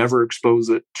and you never expose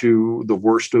it to the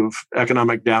worst of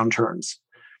economic downturns,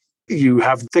 you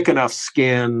have thick enough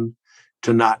skin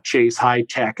to not chase high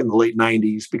tech in the late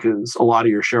 90s because a lot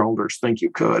of your shareholders think you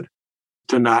could,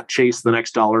 to not chase the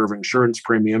next dollar of insurance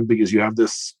premium because you have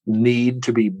this need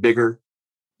to be bigger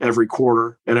every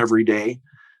quarter and every day.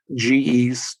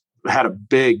 GE's had a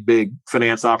big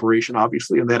finance operation,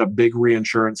 obviously, and they had a big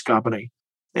reinsurance company.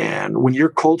 And when your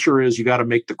culture is you got to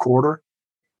make the quarter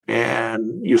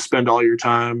and you spend all your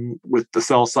time with the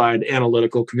sell side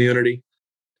analytical community,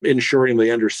 ensuring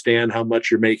they understand how much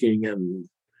you're making and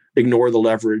ignore the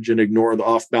leverage and ignore the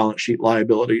off-balance sheet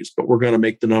liabilities, but we're going to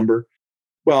make the number.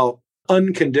 Well,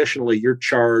 unconditionally, your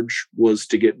charge was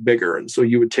to get bigger. And so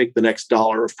you would take the next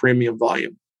dollar of premium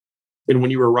volume. And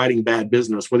when you were writing bad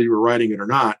business, whether you were writing it or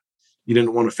not, you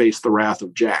didn't want to face the wrath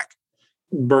of Jack.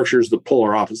 Berkshire's the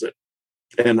polar opposite.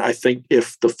 And I think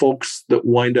if the folks that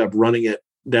wind up running it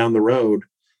down the road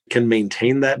can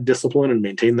maintain that discipline and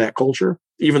maintain that culture,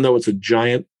 even though it's a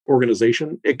giant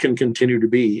organization, it can continue to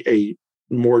be a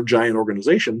more giant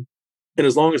organization. And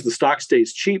as long as the stock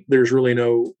stays cheap, there's really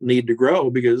no need to grow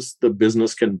because the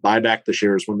business can buy back the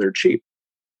shares when they're cheap.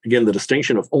 Again, the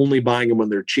distinction of only buying them when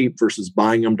they're cheap versus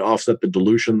buying them to offset the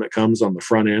dilution that comes on the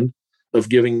front end of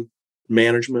giving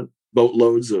management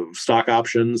boatloads of stock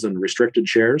options and restricted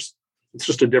shares. It's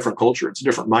just a different culture. It's a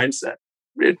different mindset.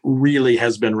 It really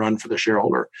has been run for the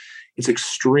shareholder. It's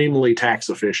extremely tax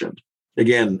efficient.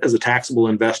 Again, as a taxable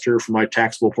investor for my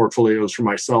taxable portfolios for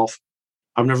myself,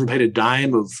 I've never paid a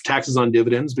dime of taxes on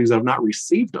dividends because I've not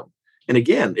received them. And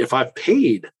again, if I've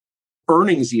paid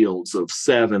earnings yields of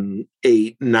 7,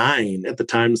 8, 9 at the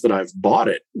times that I've bought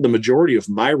it, the majority of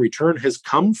my return has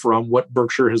come from what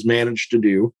Berkshire has managed to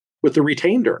do with the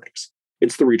retained earnings.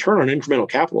 It's the return on incremental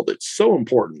capital that's so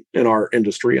important in our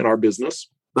industry and our business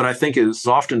that I think is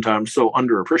oftentimes so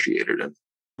underappreciated. And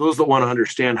those that want to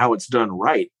understand how it's done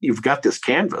right, you've got this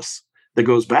canvas that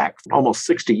goes back almost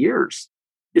 60 years.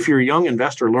 If you're a young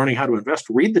investor learning how to invest,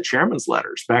 read the chairman's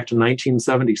letters back to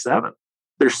 1977.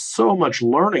 There's so much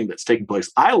learning that's taking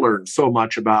place. I learned so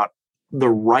much about the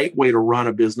right way to run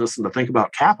a business and to think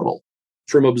about capital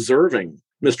from observing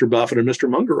Mr. Buffett and Mr.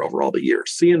 Munger over all the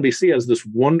years. CNBC has this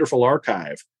wonderful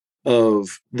archive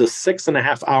of the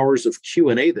 6.5 hours of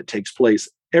Q&A that takes place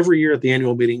every year at the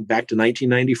annual meeting back to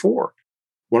 1994.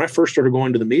 When I first started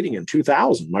going to the meeting in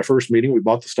 2000, my first meeting, we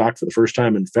bought the stock for the first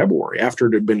time in February after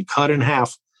it had been cut in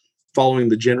half following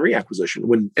the Gen Re acquisition.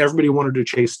 When everybody wanted to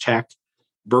chase tech,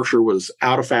 Berkshire was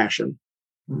out of fashion.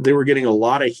 They were getting a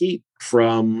lot of heat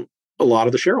from a lot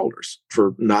of the shareholders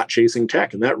for not chasing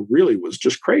tech. And that really was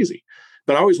just crazy.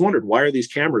 But I always wondered, why are these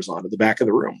cameras on at the back of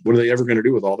the room? What are they ever going to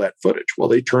do with all that footage? Well,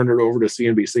 they turned it over to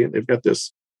CNBC and they've got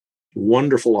this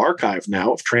wonderful archive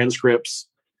now of transcripts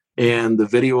and the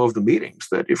video of the meetings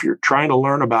that if you're trying to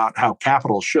learn about how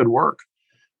capital should work,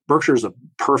 Berkshire is a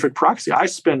perfect proxy. I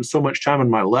spend so much time in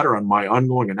my letter on my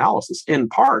ongoing analysis, in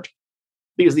part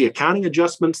because the accounting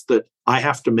adjustments that I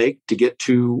have to make to get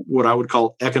to what I would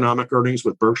call economic earnings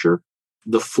with Berkshire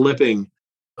the flipping,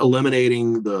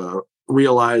 eliminating the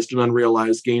realized and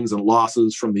unrealized gains and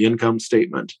losses from the income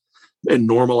statement and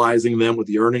normalizing them with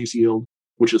the earnings yield,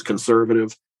 which is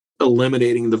conservative,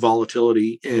 eliminating the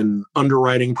volatility in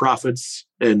underwriting profits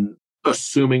and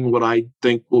assuming what I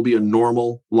think will be a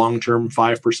normal long-term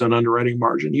 5% underwriting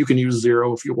margin. You can use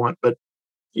 0 if you want, but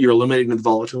you're eliminating the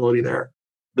volatility there.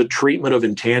 The treatment of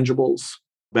intangibles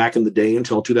back in the day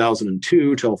until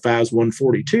 2002, till FAS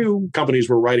 142, companies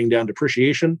were writing down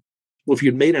depreciation. Well, if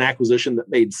you'd made an acquisition that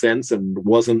made sense and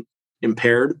wasn't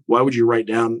impaired, why would you write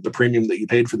down the premium that you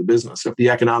paid for the business if the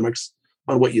economics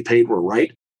on what you paid were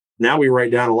right? Now we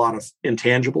write down a lot of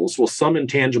intangibles. Well, some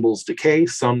intangibles decay,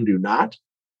 some do not.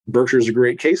 Berkshire is a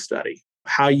great case study.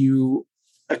 How you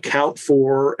account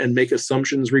for and make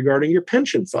assumptions regarding your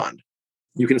pension fund.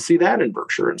 You can see that in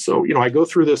Berkshire. And so, I go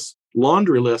through this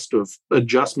laundry list of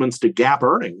adjustments to GAAP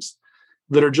earnings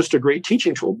that are just a great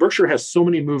teaching tool. Berkshire has so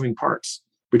many moving parts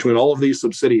between all of these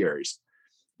subsidiaries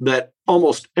that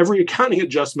almost every accounting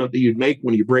adjustment that you'd make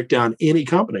when you break down any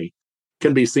company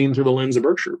can be seen through the lens of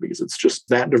Berkshire because it's just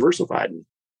that diversified.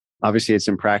 Obviously, it's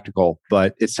impractical,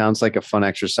 but it sounds like a fun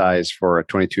exercise for a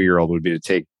 22-year-old would be to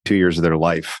take 2 years of their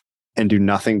life and do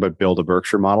nothing but build a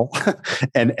Berkshire model.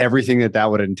 And everything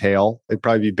that would entail, it'd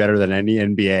probably be better than any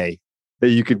MBA that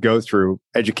you could go through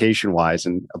education-wise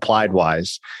and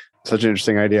applied-wise. Such an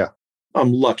interesting idea.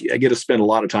 I'm lucky. I get to spend a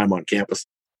lot of time on campus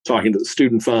talking to the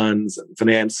student funds and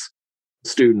finance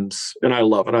students, and I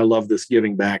love it. I love this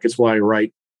giving back. It's why I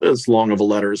write as long of a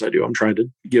letter as I do. I'm trying to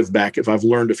give back. If I've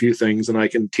learned a few things and I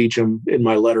can teach them in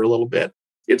my letter a little bit,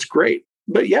 it's great.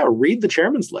 But yeah, read the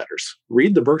chairman's letters,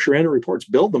 read the Berkshire annual reports,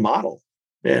 build the model.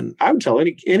 And I would tell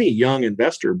any young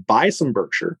investor, buy some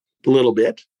Berkshire a little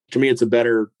bit. To me, it's a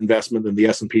better investment than the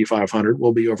S&P 500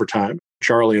 will be over time.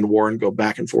 Charlie and Warren go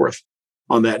back and forth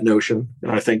on that notion.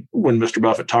 And I think when Mr.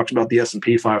 Buffett talks about the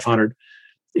S&P 500,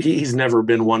 he's never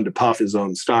been one to puff his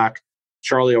own stock.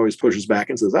 Charlie always pushes back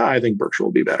and says, I think Berkshire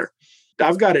will be better.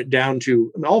 I've got it down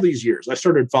to all these years. I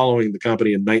started following the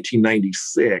company in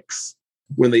 1996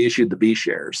 when they issued the B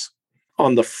shares.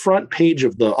 On the front page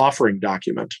of the offering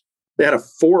document, they had a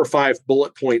 4 or 5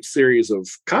 bullet point series of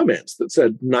comments that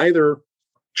said, neither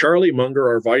Charlie Munger,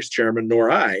 our vice chairman,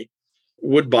 nor I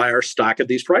would buy our stock at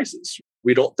these prices.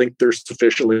 We don't think they're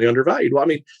sufficiently undervalued. Well,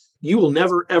 you will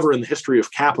never, ever in the history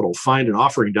of capital find an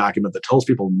offering document that tells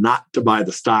people not to buy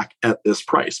the stock at this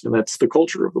price. And that's the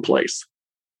culture of the place.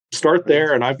 Start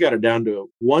there, and I've got it down to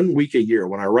 1 week a year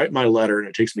when I write my letter, and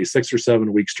it takes me 6 or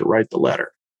 7 weeks to write the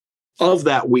letter. Of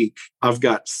that week, I've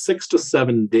got 6 to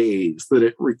 7 days that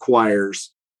it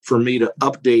requires for me to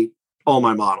update all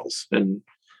my models. And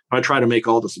I try to make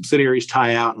all the subsidiaries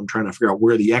tie out, and I'm trying to figure out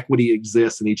where the equity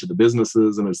exists in each of the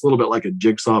businesses. And it's a little bit like a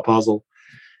jigsaw puzzle.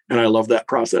 And I love that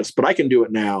process, but I can do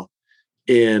it now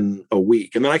in a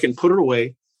week. And then I can put it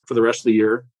away for the rest of the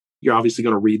year. You're obviously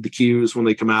going to read the Qs when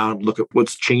they come out and look at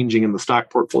what's changing in the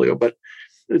stock portfolio, but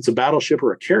it's a battleship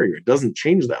or a carrier. It doesn't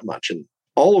change that much. And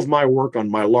all of my work on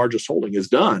my largest holding is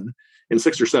done in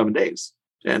 6 or 7 days.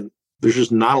 And there's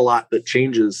just not a lot that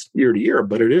changes year to year,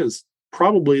 but it is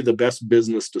probably the best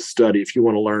business to study if you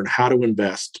want to learn how to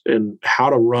invest and how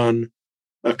to run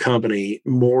a company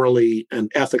morally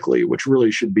and ethically, which really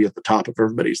should be at the top of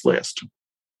everybody's list.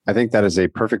 I think that is a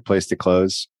perfect place to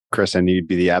close. Chris, I knew you'd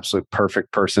be the absolute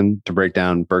perfect person to break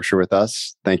down Berkshire with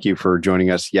us. Thank you for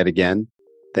joining us yet again.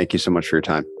 Thank you so much for your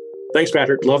time. Thanks,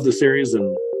 Patrick. Love the series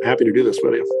and happy to do this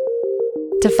with you.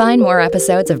 To find more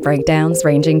episodes of breakdowns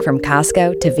ranging from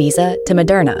Costco to Visa to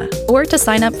Moderna, or to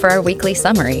sign up for our weekly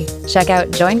summary, check out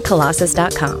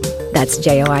joincolossus.com. That's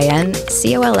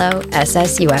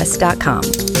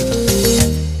JoinColossus.com.